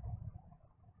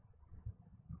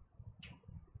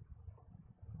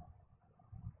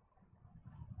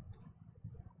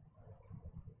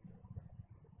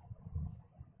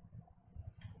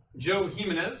 Joe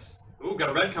Jimenez. Ooh, got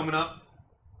a red coming up.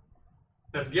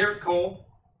 That's Garrett Cole,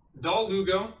 Dal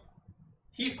Lugo,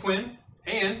 Heath Quinn,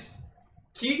 and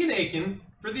Keegan Aiken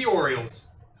for the Orioles.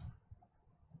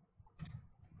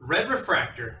 Red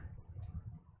refractor.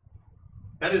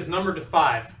 That is numbered to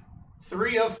 5.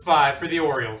 3 of 5 for the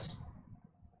Orioles.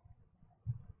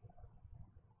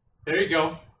 There you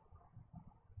go.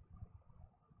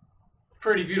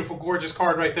 Pretty beautiful, gorgeous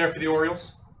card right there for the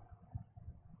Orioles.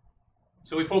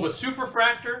 So we pulled a super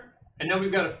refractor, and now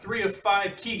we've got a 3 of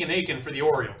 5 Keegan Aiken for the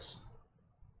Orioles.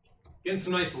 Getting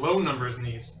some nice low numbers in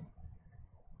these.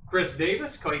 Chris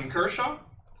Davis, Clayton Kershaw.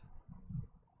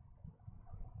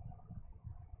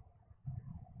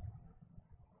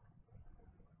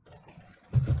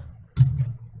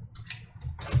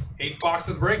 Eight box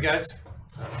of the break, guys.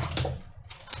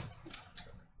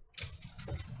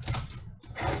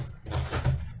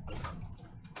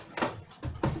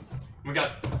 We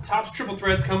got Topps Triple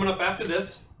Threads coming up after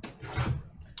this.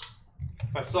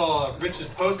 If I saw Rich's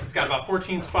post, it's got about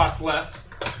 14 spots left.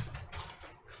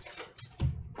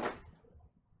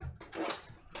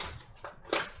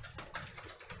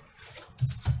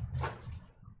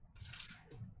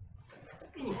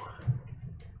 Ooh.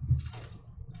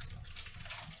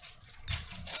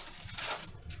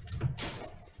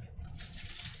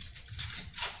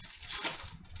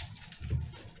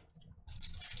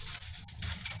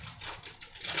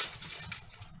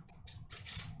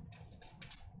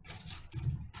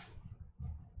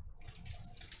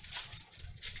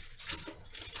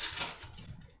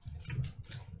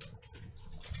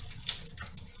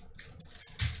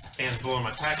 Fan's blowing my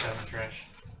packs out of the trash.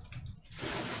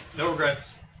 No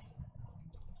regrets.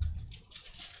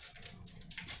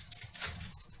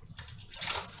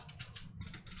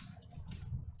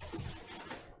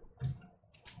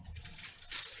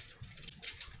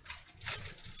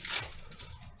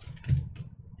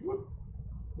 Ooh,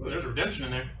 there's redemption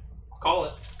in there. I'll call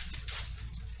it.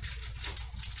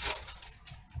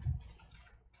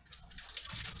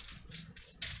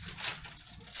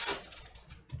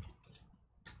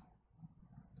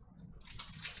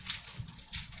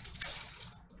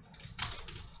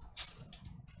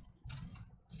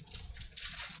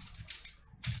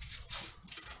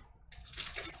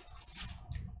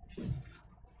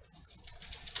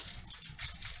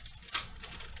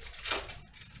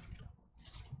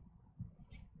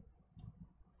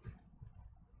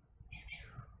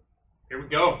 Here we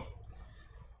go.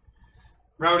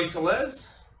 Rowdy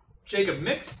Tellez, Jacob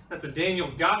Mix. That's a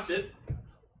Daniel Gossett.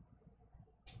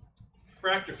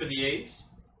 Fractor for the A's.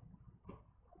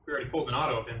 We already pulled an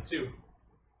auto of him, too.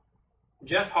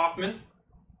 Jeff Hoffman,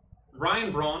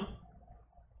 Ryan Braun,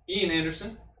 Ian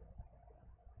Anderson.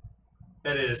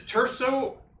 That is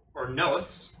Terso or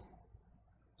Nellis,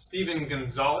 Steven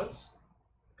Gonzalez,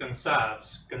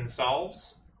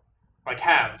 Gonsalves, like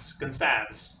halves,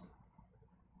 Gonsalves.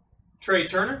 Trey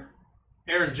Turner,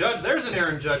 Aaron Judge. There's an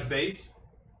Aaron Judge base.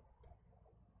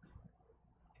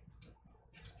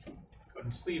 Go ahead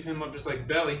and sleeve him up just like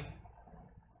Belly.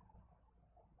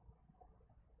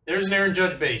 There's an Aaron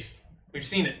Judge base. We've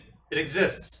seen it. It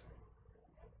exists.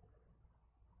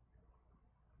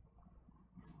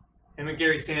 Him and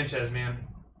Gary Sanchez, man.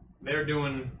 They're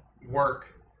doing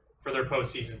work for their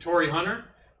postseason. Torrey Hunter,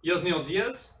 Yosniel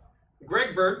Diaz,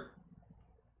 Greg Bird,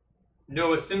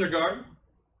 Noah Syndergaard,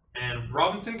 and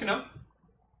Robinson Cano.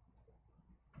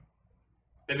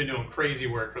 They've been doing crazy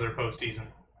work for their postseason.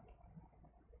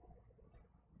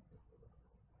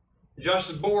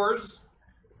 Josh Boers,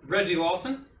 Reggie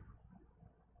Lawson,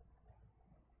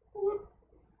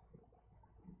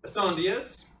 Hassan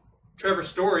Diaz, Trevor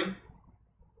Story.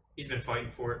 He's been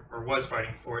fighting for it, or was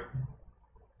fighting for it.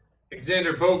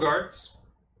 Xander Bogaerts,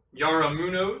 Yara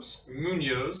Munoz,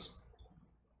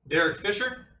 Derek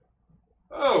Fisher.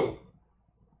 Oh!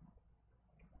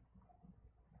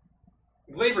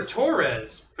 Gleyber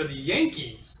Torres for the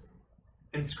Yankees.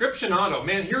 Inscription auto.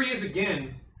 Man, here he is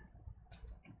again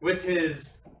with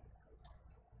his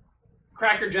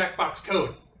Cracker Jack box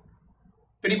code.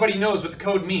 If anybody knows what the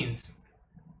code means,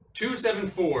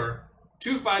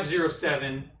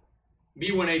 274-2507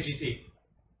 B1AGT.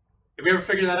 Have you ever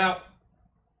figured that out?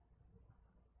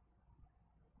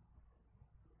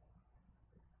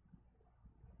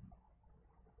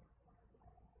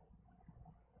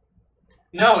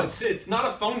 No, it's not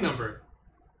a phone number.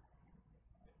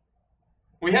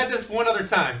 We had this one other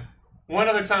time. One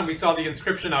other time we saw the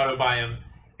inscription auto by him,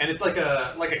 and it's like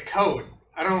a code.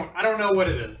 I don't know what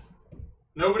it is.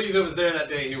 Nobody that was there that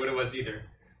day knew what it was either.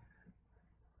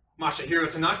 Masahiro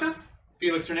Tanaka,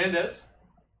 Felix Hernandez,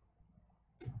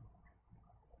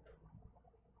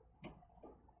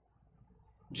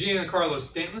 Giancarlo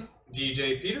Stanton,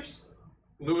 DJ Peters,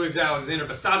 Luis Alexander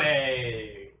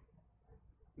Basabe,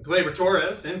 Gleyber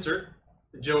Torres, insert,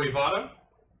 Joey Votto,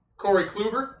 Corey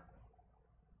Kluber,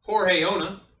 Jorge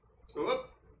Ona,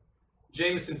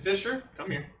 Jameson Fisher,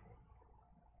 come here.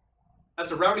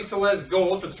 That's a Rowdy Tellez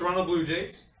gold for the Toronto Blue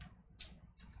Jays.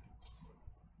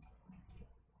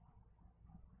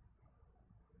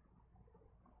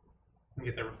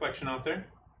 Get that reflection off there.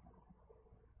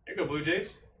 There you go, Blue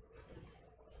Jays.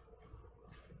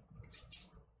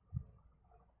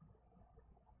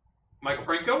 Michael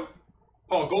Franco,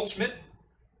 Paul Goldschmidt.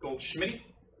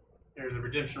 There's a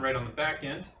redemption right on the back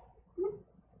end.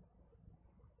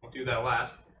 I'll do that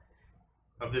last.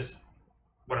 Of this,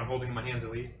 what I'm holding in my hands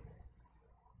at least.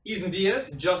 Isan Diaz,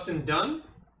 Justin Dunn.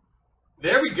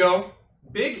 There we go.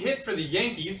 Big hit for the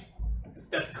Yankees.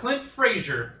 That's Clint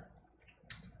Frazier.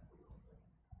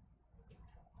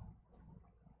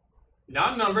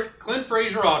 Not numbered. Clint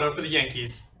Frazier auto for the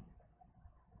Yankees.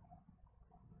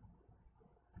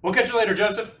 We'll catch you later,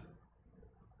 Joseph.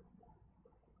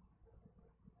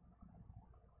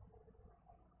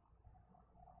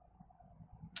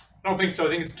 I don't think so. I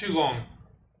think it's too long. I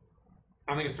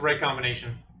don't think it's the right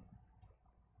combination.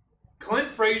 Clint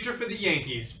Frazier for the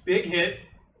Yankees. Big hit.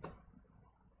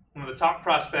 One of the top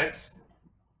prospects.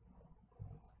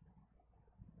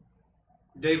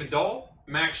 David Dahl,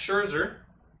 Max Scherzer,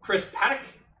 Chris Paddock,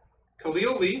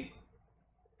 Khalil Lee,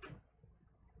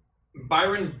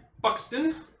 Byron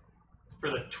Buxton for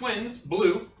the Twins,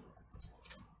 blue.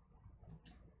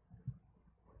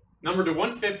 Number to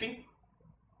 150.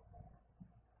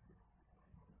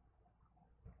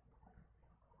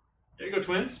 There you go,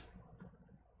 Twins.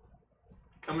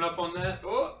 Coming up on that.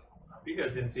 Oh, you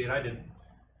guys didn't see it. I didn't.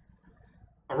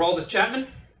 Aroldis Chapman,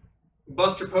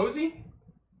 Buster Posey,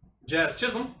 Jazz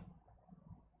Chisholm.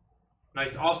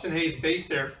 Nice Austin Hayes base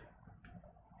there.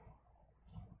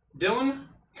 Dylan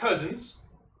Cousins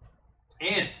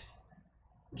and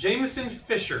Jameson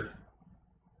Fisher.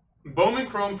 Bowman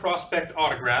Chrome Prospect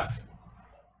autograph.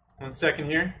 1 second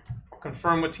here. I'll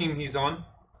confirm what team he's on.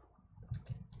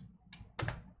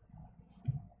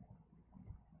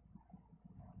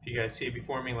 If you guys see it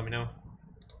before me, let me know.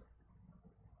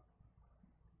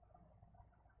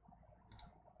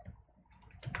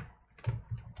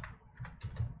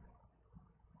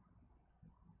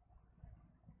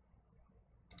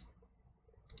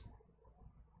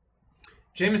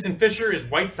 Jameson Fisher is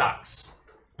White Sox.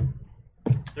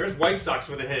 There's White Sox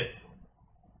with a hit.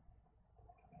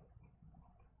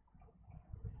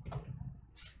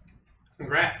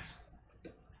 Congrats.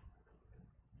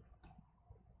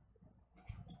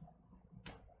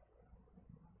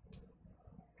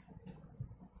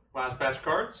 Last batch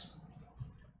cards.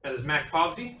 That is Mac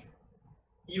Povsey,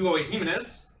 Eloy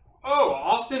Jimenez. Oh,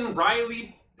 Austin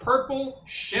Riley Purple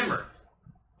Shimmer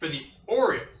for the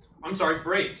Orioles. I'm sorry,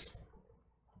 Braves.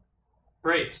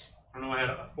 Braves. I don't know why I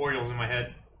had Orioles in my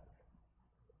head.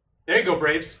 There you go,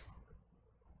 Braves.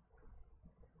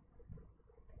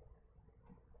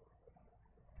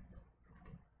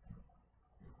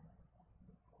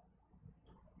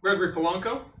 Gregory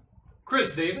Polanco,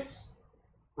 Chris Davis,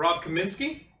 Rob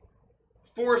Kaminsky,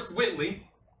 Forrest Whitley,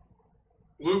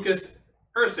 Lucas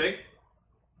Ursig,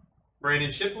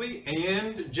 Brandon Shipley,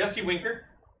 and Jesse Winker.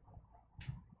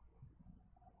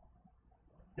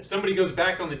 If somebody goes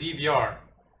back on the DVR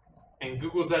and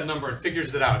Googles that number and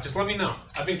figures it out, just let me know.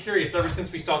 I've been curious ever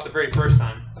since we saw it the very first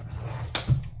time.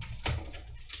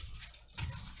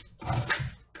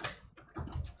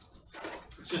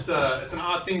 It's just it's an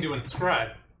odd thing to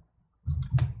inscribe.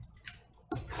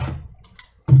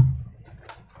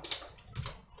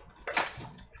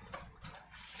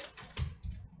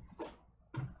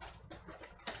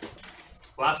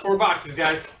 Last 4 boxes,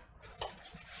 guys.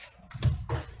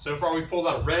 So far we've pulled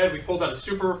out a red, we pulled out a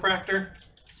super refractor.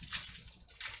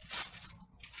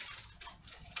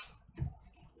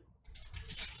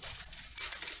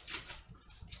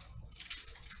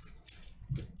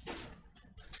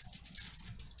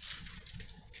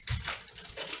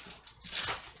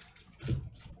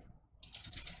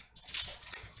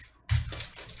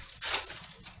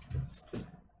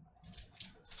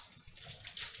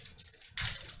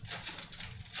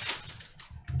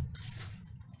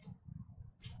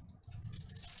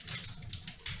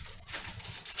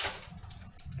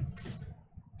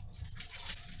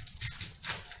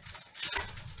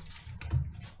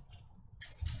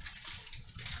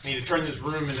 I need to turn this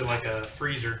room into like a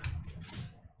freezer.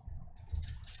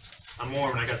 I'm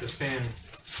warm and I got this fan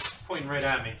pointing right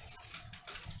at me.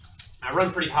 I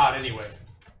run pretty hot anyway.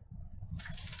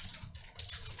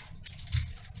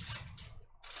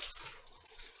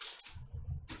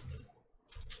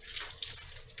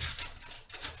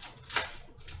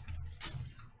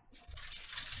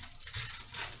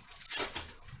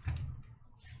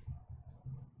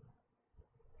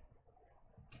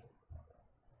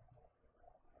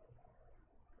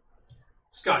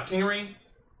 Scott Kingery,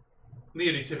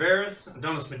 Leody Taveras,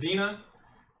 Adonis Medina,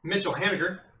 Mitchell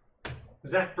Haniger,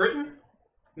 Zach Britton,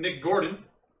 Nick Gordon,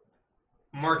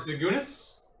 Mark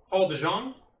Zagunis, Paul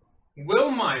DeJong,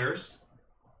 Will Myers,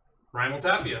 Ryan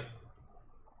Tapia,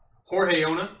 Jorge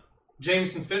Ona,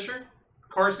 Jameson Fisher,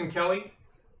 Carson Kelly,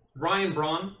 Ryan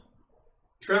Braun,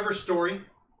 Trevor Story,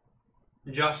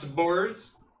 Josh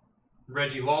Boers,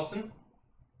 Reggie Lawson,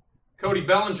 Cody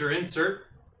Bellinger insert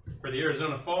for the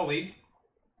Arizona Fall League,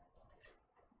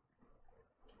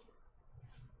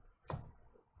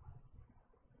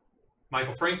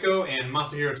 Michael Franco and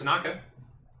Masahiro Tanaka.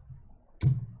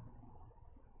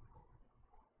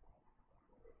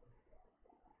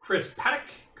 Chris Paddock,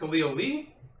 Khalil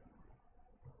Lee,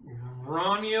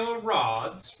 Ronio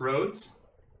Rhodes,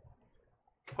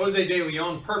 Jose De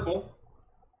Leon purple,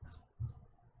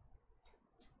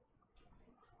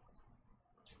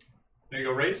 there you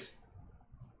go, Race.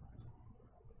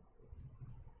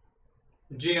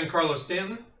 Giancarlo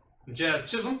Stanton,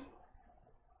 Jazz Chisholm,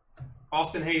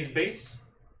 Austin Hayes base.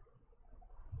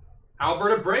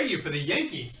 Albert Abreu for the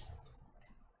Yankees.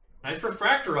 Nice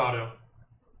refractor auto.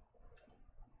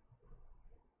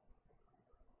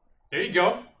 There you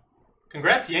go.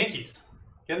 Congrats, Yankees.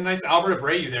 Get a nice Albert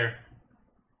Abreu there.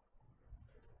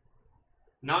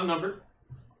 Not numbered.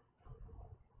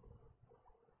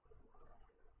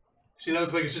 See, that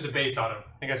looks like it's just a base auto.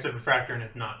 I think I said refractor and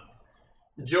it's not.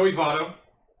 Joey Votto,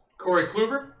 Corey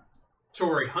Kluber,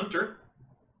 Torrey Hunter,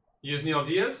 Yusniel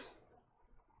Diaz,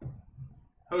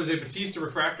 Jose Bautista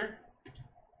refractor,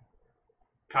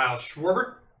 Kyle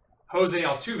Schwarber, Jose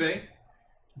Altuve,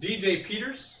 DJ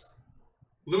Peters,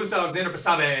 Luis Alexander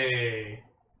Basabe,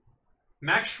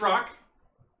 Max Schrock,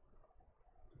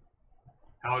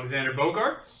 Alexander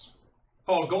Bogarts,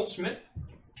 Paul Goldschmidt,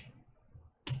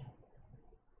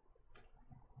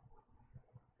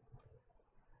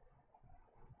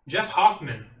 Jeff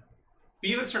Hoffman,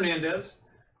 Felix Hernandez,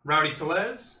 Rowdy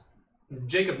Tellez,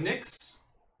 Jacob Nix,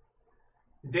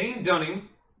 Dane Dunning,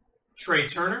 Trey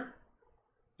Turner.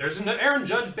 There's an Aaron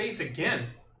Judge base again.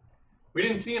 We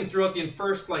didn't see him throughout the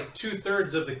first like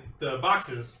 2/3 of the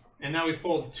boxes, and now we've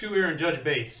pulled 2 Aaron Judge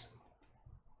base.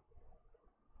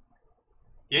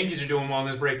 Yankees are doing well in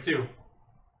this break, too.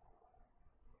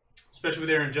 Especially with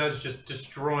Aaron Judge just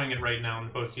destroying it right now in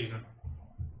the postseason.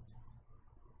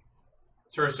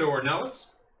 Terso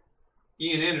Ornelas.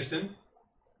 Ian Anderson.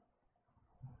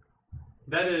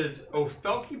 That is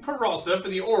Ofelky Peralta for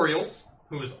the Orioles,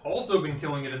 who has also been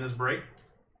killing it in this break.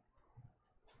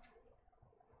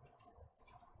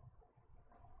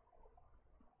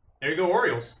 There you go,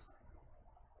 Orioles.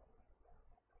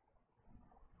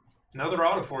 Another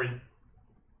auto for you.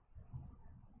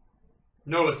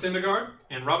 Noah Syndergaard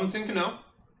and Robinson Cano.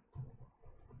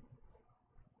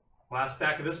 Last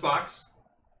stack of this box.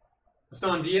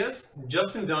 Hassan Diaz,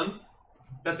 Justin Dunn.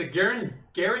 That's a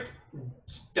Garrett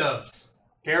Stubbs.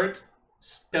 Garrett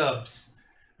Stubbs.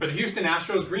 For the Houston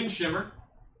Astros, Green Shimmer.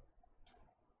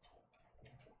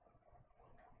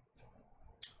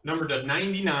 Numbered to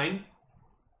 99.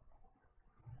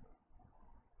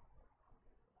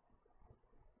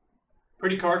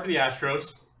 Pretty card for the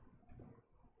Astros.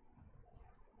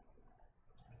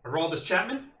 Aroldis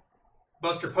Chapman,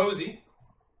 Buster Posey,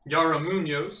 Yaro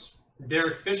Munoz,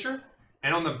 Derek Fisher,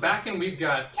 and on the back end we've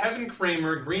got Kevin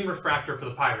Kramer, Green Refractor for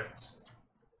the Pirates.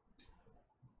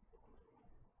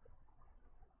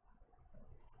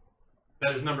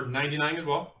 That is numbered 99 as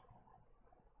well.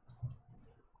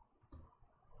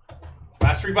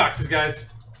 Last 3 boxes, guys.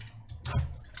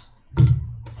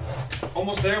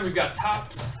 Almost there. We've got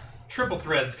Topps Triple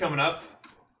Threads coming up.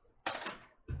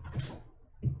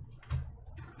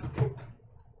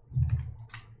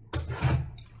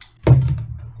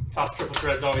 Topps Triple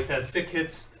Threads always has sick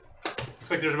hits. Looks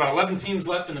like there's about 11 teams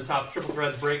left in the Topps Triple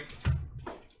Threads break.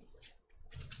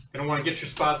 Gonna want to get your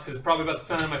spots because probably about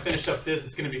the time I finish up this,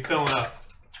 it's gonna be filling up.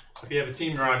 If you have a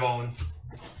team you're eyeballing.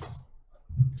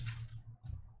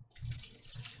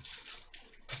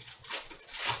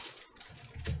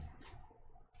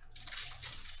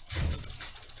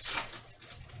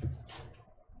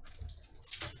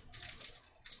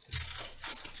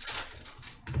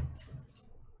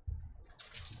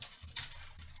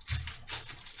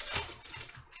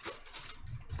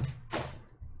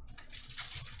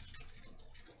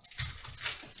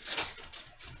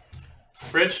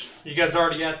 Rich, you guys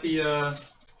already at the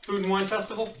Food and Wine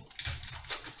Festival?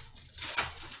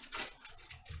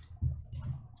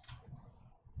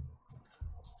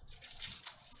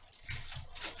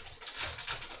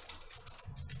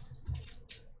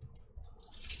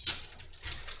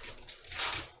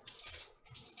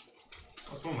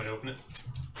 That's one way to open it.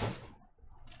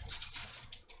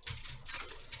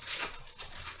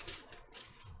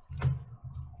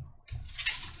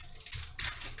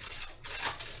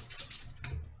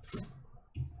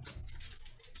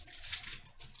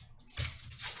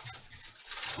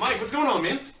 Mike, what's going on,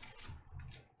 man?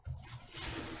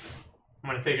 I'm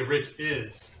gonna take it Rich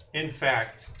is, in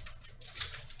fact.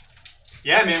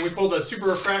 Yeah, man, we pulled a Super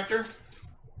Refractor.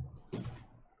 Let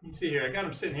me see here, I got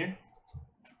him sitting here.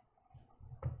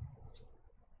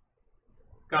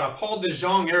 Got a Paul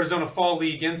DeJong Arizona Fall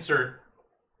League insert.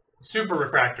 Super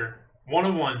Refractor, 1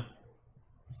 of 1.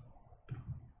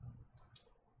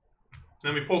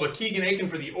 Then we pulled a Keegan Aiken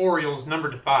for the Orioles,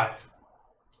 numbered to 5.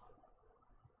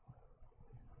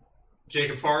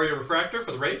 Jacob Faria Refractor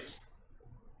for the Rays.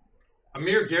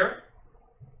 Amir Garrett.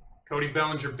 Cody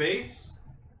Bellinger base.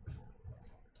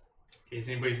 In case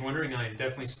anybody's wondering, I am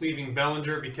definitely sleeving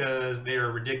Bellinger because they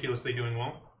are ridiculously doing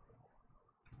well.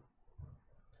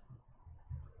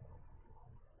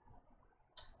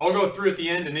 I'll go through at the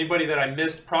end, and anybody that I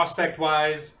missed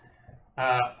prospect-wise,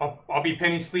 I'll be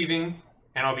penny sleeving,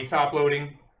 and I'll be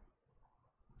top-loading.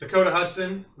 Dakota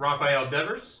Hudson, Rafael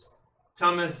Devers.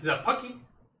 Thomas Puckey.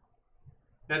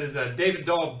 That is David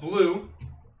Dahl Blue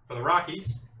for the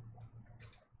Rockies.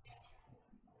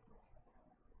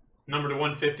 Number to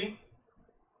 150.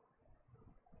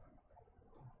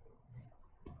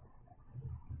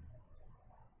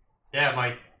 Yeah,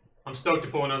 Mike. I'm stoked to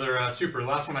pull another Super.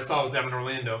 Last one I saw was down in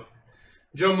Orlando.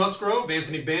 Joe Musgrove,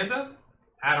 Anthony Banda,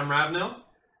 Adam Ravenel,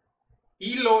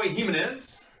 Eloy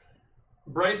Jimenez,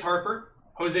 Bryce Harper,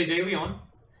 Jose De Leon.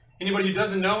 Anybody who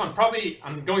doesn't know,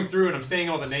 I'm going through and I'm saying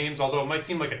all the names, although it might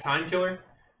seem like a time killer.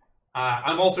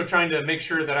 I'm also trying to make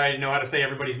sure that I know how to say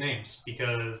everybody's names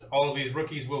because all of these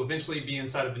rookies will eventually be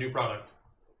inside of the new product.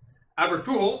 Albert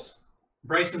Pujols,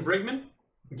 Bryson Brigman,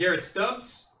 Garrett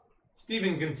Stubbs,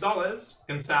 Steven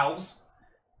Gonsalves,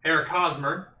 Eric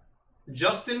Hosmer,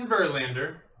 Justin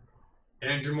Verlander,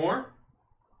 Andrew Moore,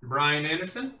 Brian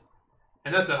Anderson,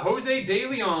 and that's a Jose De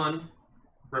Leon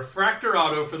Refractor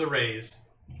Auto for the Rays.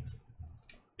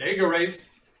 There you go, Rays.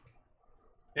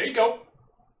 There you go.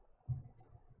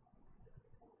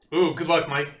 Ooh, good luck,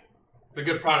 Mike. It's a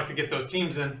good product to get those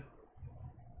teams in.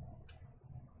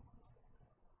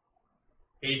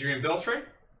 Adrian Beltre,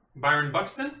 Byron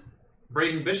Buxton,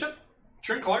 Braden Bishop,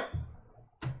 Trent Clark.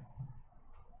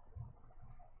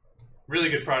 Really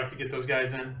good product to get those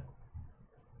guys in.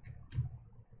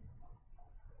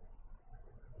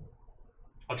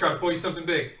 I'll try to pull you something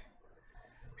big.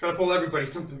 Try to pull everybody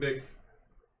something big.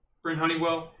 Brent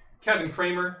Honeywell, Kevin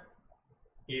Kramer,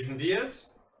 Ethan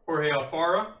Diaz, Jorge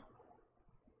Alfaro,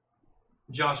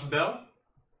 Josh Bell,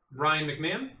 Ryan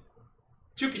McMahon,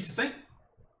 Tuki Toussaint,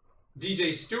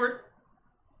 DJ Stewart,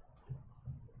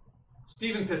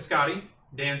 Stephen Piscotty,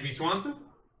 Dansby Swanson,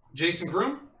 Jason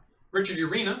Groom, Richard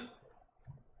Urena.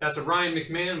 That's a Ryan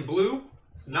McMahon blue,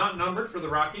 not numbered for the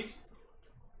Rockies.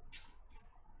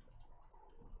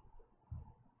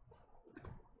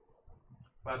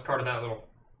 Last card of that little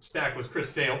stack was Chris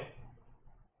Sale.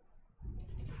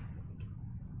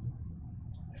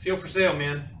 I feel for Sale,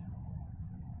 man.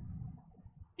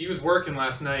 He was working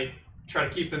last night, try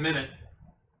to keep them in it.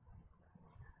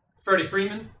 Freddie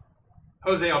Freeman,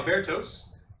 Jose Albertos,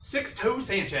 Sixto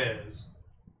Sanchez.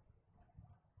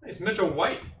 Nice Mitchell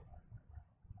White.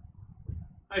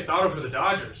 Nice auto for the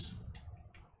Dodgers.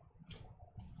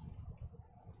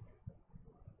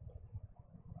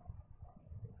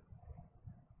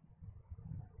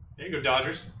 There you go,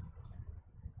 Dodgers.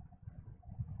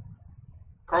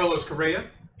 Carlos Correa,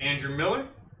 Andrew Miller,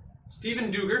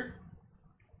 Steven Duger,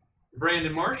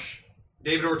 Brandon Marsh,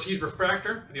 David Ortiz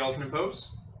Refractor for the alternate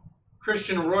post,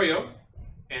 Christian Arroyo,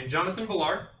 and Jonathan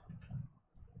Villar.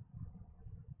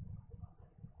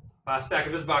 Last stack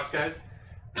of this box, guys.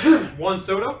 Juan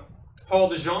Soto, Paul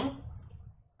DeJong.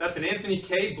 That's an Anthony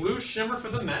K. Blue Shimmer for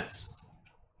the Mets.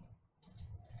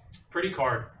 Pretty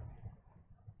card.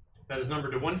 That is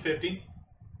numbered to 150.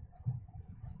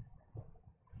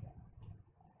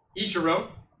 Ichiro,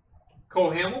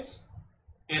 Cole Hamels,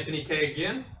 Anthony K.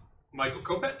 again, Michael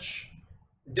Kopech,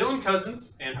 Dylan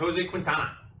Cousins, and Jose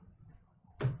Quintana.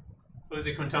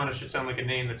 Jose Quintana should sound like a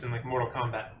name that's in like Mortal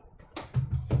Kombat.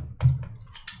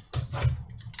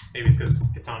 Maybe it's because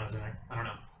Katana's in there. I don't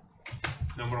know.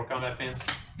 No Mortal Kombat fans?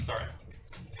 Sorry.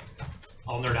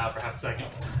 I'll nerd out for half a second.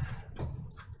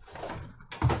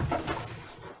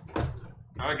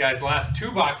 Alright guys, last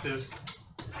two boxes.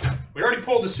 We already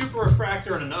pulled the Super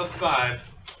Refractor and an of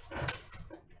 5.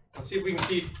 Let's see if we can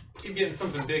keep getting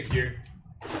something big here.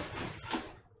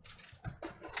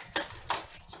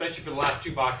 Especially for the last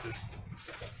two boxes.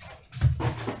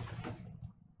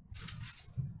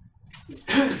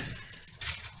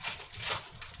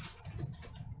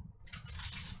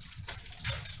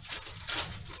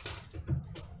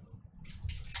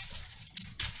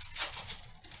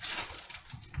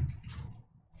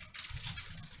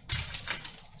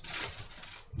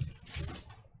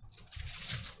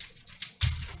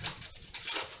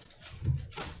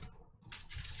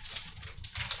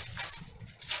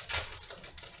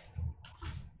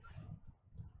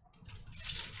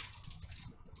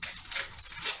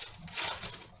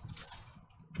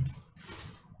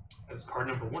 That's card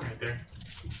number 1 right there.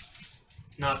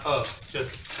 Not of,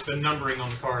 just the numbering on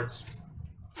the cards.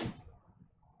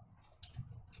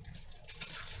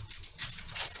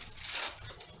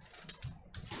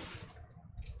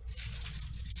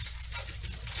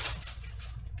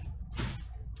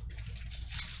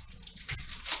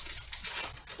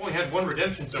 Only had one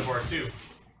redemption so far, too.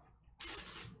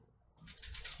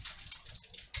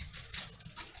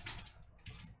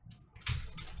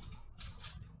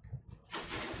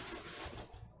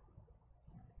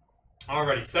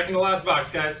 Alrighty, second to last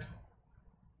box, guys.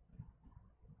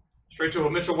 Straight to a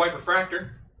Mitchell White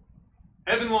Refractor.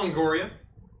 Evan Longoria,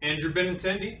 Andrew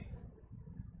Benintendi,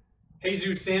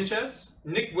 Jesus Sanchez,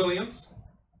 Nick Williams.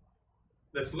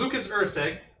 That's Lucas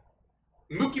Urseg,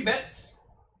 Mookie Betts,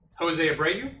 Jose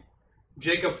Abreu,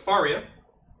 Jacob Faria,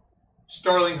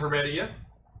 Starling Heredia,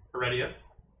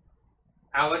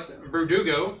 Alex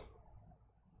Verdugo,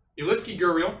 Uliski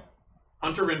Gurriel,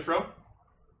 Hunter Renfroe,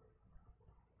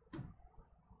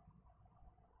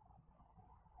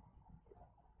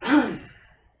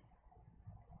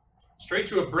 straight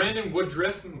to a Brandon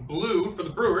Woodruff blue for the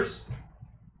Brewers.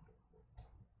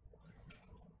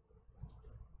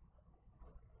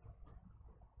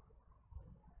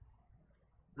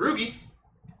 Rugi,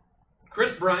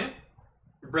 Chris Bryant,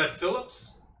 Brett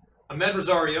Phillips, Ahmed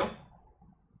Rosario,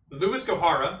 Luis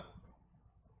Gohara,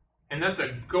 and that's a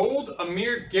gold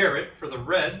Amir Garrett for the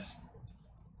Reds.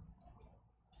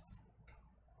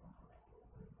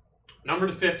 Number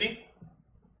to 50.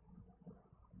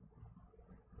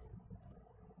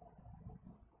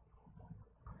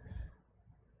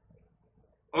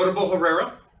 Odubel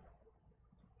Herrera,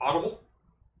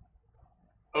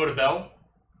 Odubel,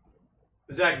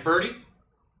 Zach Birdie,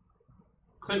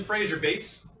 Clint Frazier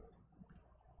base.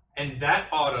 And that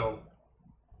auto,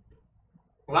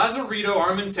 Lazarito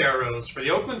Armenteros for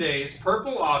the Oakland A's,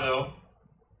 purple auto.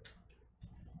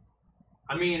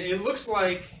 I mean, it looks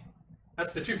like,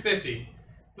 that's the 250.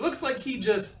 It looks like he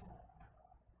just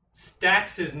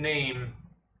stacks his name,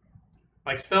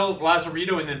 like spells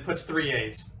Lazarito and then puts 3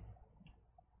 A's.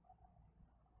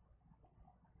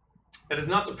 That is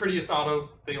not the prettiest auto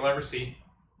that you'll ever see.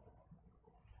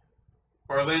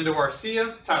 Orlando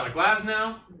Arcia, Tyler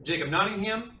Glasnow, Jacob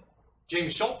Nottingham,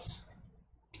 James Schultz.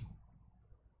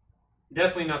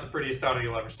 Definitely not the prettiest auto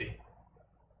you'll ever see.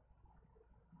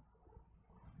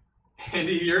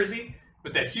 Andy Yerzy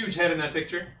with that huge head in that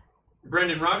picture.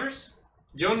 Brendan Rodgers,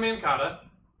 Yoan Mancada,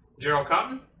 Gerald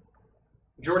Cotton,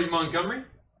 Jordy Montgomery,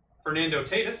 Fernando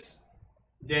Tatis,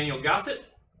 Daniel Gossett,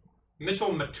 Mitchell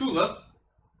Matula,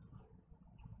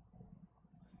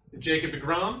 Jacob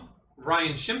deGrom,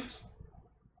 Ryan Schimpf,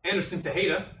 Anderson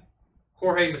Tejeda,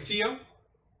 Jorge Matillo,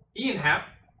 Ian Happ,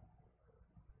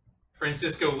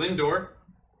 Francisco Lindor,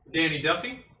 Danny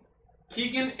Duffy,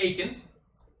 Keegan Aiken,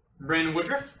 Brandon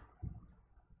Woodruff,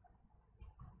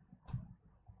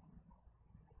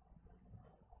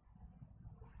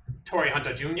 Torrey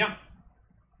Hunter Jr.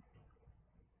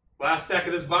 Last stack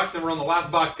of this box, and we're on the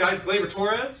last box, guys. Gleyber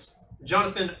Torres,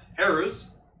 Jonathan Arraez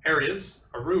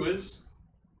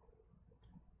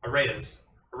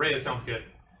sounds good.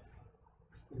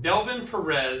 Delvin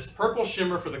Perez, purple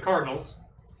shimmer for the Cardinals.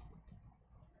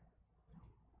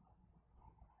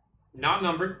 Not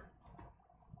numbered.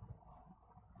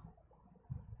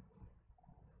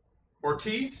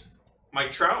 Ortiz,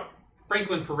 Mike Trout,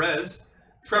 Franklin Perez,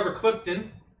 Trevor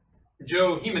Clifton,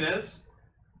 Joe Jimenez,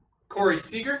 Corey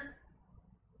Seager,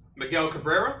 Miguel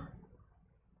Cabrera,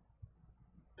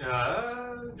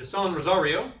 Desan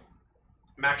Rosario,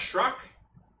 Max Schrock.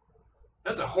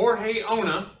 That's a Jorge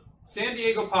Ona, San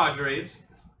Diego Padres,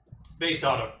 base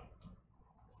auto.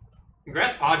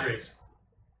 Congrats, Padres.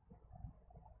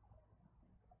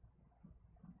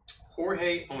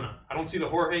 Jorge Ona. I don't see the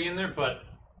Jorge in there, but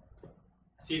I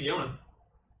see the Ona.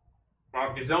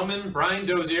 Rob Gazelman, Brian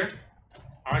Dozier.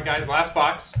 All right, guys, last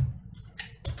box.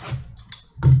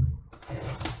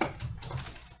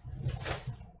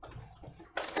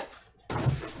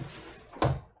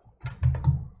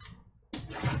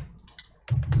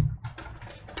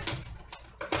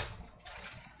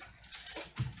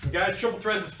 Guys, Triple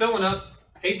Threads is filling up.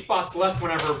 8 spots left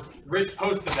whenever Rich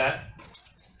posted that.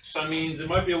 So that means it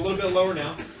might be a little bit lower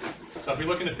now. So if you're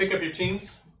looking to pick up your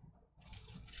teams,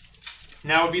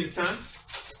 now would be the time.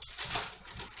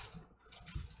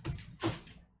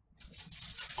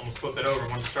 Almost flipped it over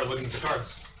once you start looking at the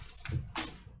cards.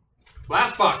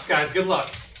 Last box, guys. Good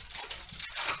luck.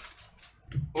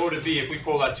 What would it be if we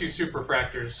pulled out 2 super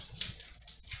fractors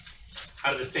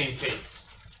out of the same case?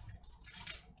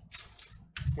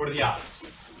 What are the odds?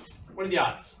 What are the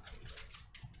odds?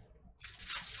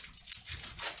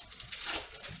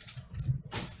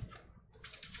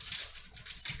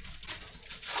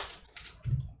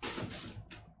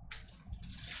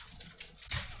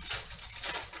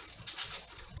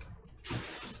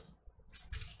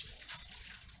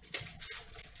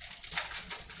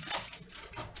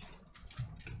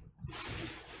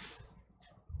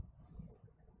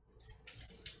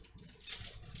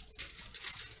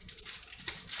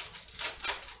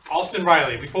 Austin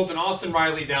Riley. We pulled an Austin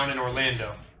Riley down in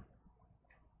Orlando.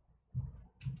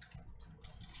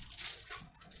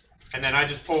 And then I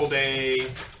just pulled a...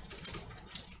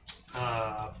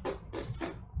 why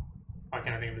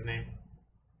can't I think of his name?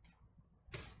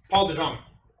 Paul DeJong.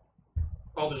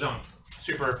 Paul DeJong.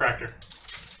 Super refractor.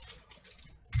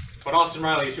 But Austin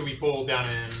Riley is who we pulled down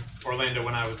in Orlando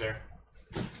when I was there.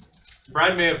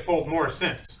 Brad may have pulled more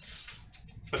since.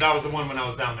 But that was the one when I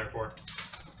was down there for.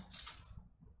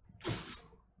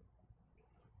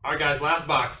 All right, guys, last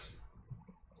box.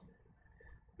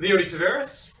 Leody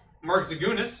Taveras, Mark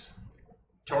Zagunis,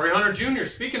 Torrey Hunter Jr.,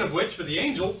 speaking of which, for the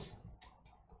Angels.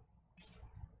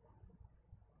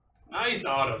 Nice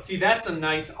auto. See, that's a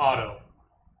nice auto.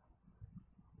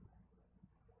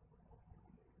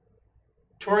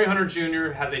 Torrey Hunter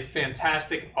Jr. has a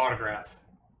fantastic autograph.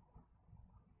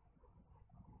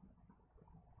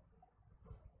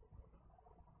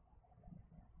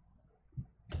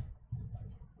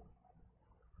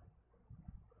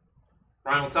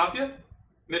 Ryan Tapia,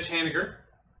 Mitch Haniger,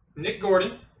 Nick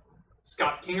Gordon,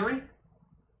 Scott Kingery,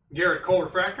 Garrett Cole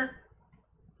Refractor,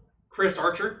 Chris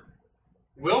Archer,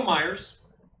 Will Myers,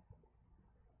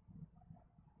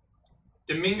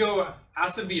 Domingo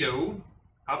Acevedo,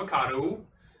 Avocado,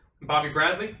 Bobby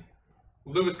Bradley,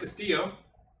 Luis Castillo,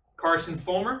 Carson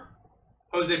Fulmer,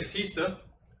 Jose Batista,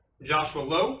 Joshua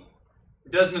Lowe,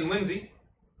 Desmond Lindsay,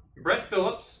 Brett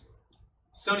Phillips,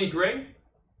 Sonny Gray,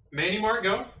 Manny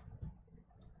Margot,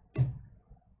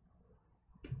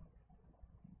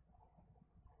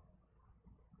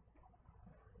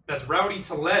 that's Rowdy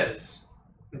Tellez,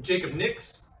 Jacob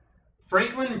Nix,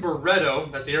 Franklin Barreto,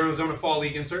 that's the Arizona Fall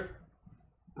League insert,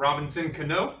 Robinson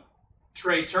Cano,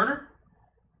 Trey Turner,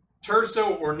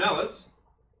 Terso Ornelas,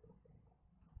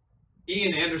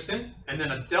 Ian Anderson, and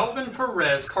then a Delvin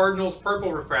Perez Cardinals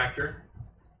Purple Refractor,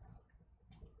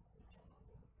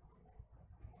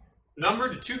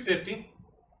 numbered to 250.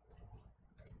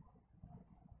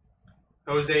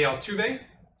 Jose Altuve,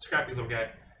 scrappy little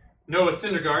guy. Noah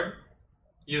Syndergaard,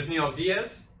 Yasniel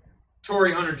Diaz,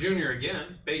 Torrey Hunter Jr.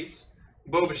 again, base.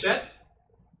 Bo Bichette,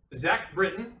 Zach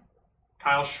Britton,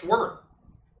 Kyle Schwarber.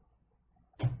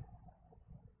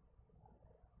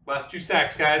 Last two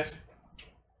stacks, guys.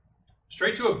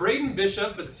 Straight to a Braden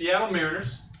Bishop for the Seattle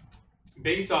Mariners.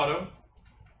 Base auto.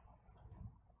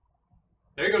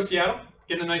 There you go, Seattle.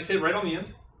 Getting a nice hit right on the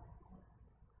end.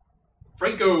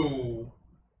 Franco.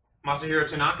 Masahiro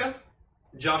Tanaka.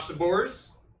 Josh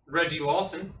Sabores. Reggie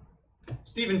Lawson.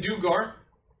 Steven Dugar.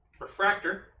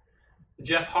 Refractor.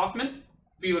 Jeff Hoffman.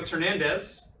 Felix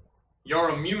Hernandez.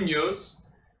 Yaro Munoz.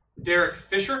 Derek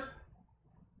Fisher.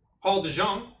 Paul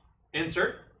DeJong.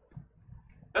 Insert.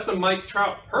 That's a Mike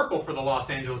Trout purple for the Los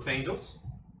Angeles Angels.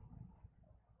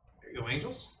 There you go,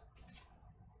 Angels.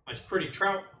 Nice pretty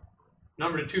Trout.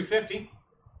 Number to 250.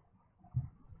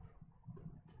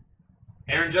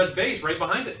 Aaron Judge base right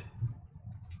behind it.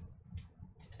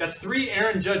 That's 3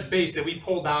 Aaron Judge base that we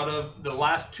pulled out of the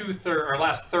last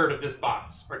last third of this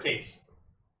box or case.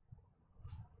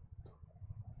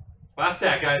 Last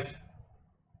stack, guys.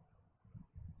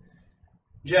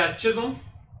 Jazz Chisholm,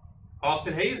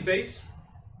 Austin Hayes base.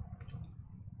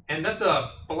 And that's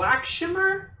a black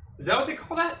shimmer? Is that what they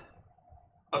call that?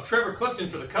 Of Trevor Clifton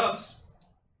for the Cubs.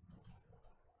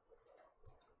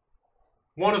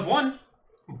 1 of 1.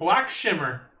 Black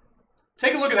shimmer.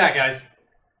 Take a look at that, guys.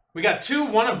 We got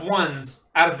 2 1 of 1s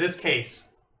out of this case.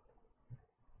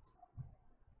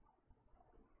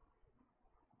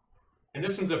 And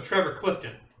this one's of Trevor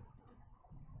Clifton.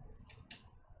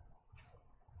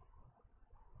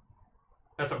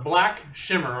 That's a black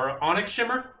shimmer or onyx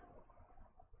shimmer.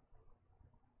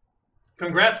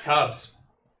 Congrats, Cubs.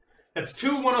 That's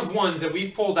 2 1 of 1s that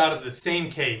we've pulled out of the same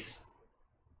case.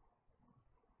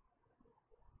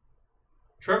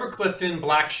 Trevor Clifton,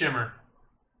 black shimmer.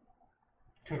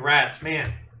 Congrats,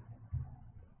 man.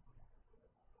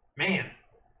 Man.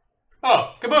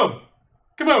 Oh, kaboom.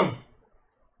 Kaboom.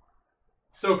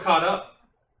 So caught up.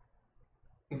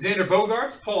 Xander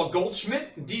Bogaerts, Paul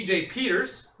Goldschmidt, DJ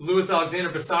Peters, Luis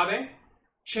Alexander Basabe,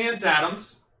 Chance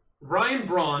Adams, Ryan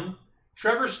Braun,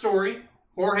 Trevor Story,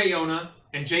 Jorge Ona,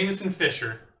 and Jameson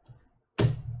Fisher.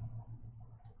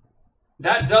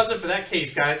 That does it for that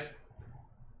case, guys.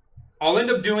 I'll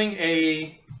end up doing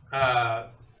a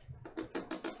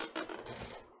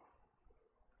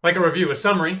like a review, a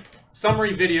summary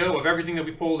video of everything that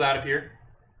we pulled out of here.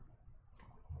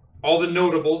 All the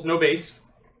notables, no base.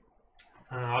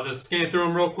 I'll just scan through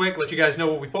them real quick, let you guys know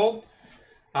what we pulled.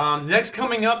 Next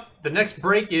coming up, the next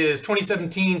break is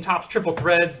 2017 Topps Triple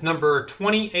Threads, number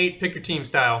 28, pick your team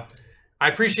style. I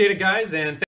appreciate it, guys, and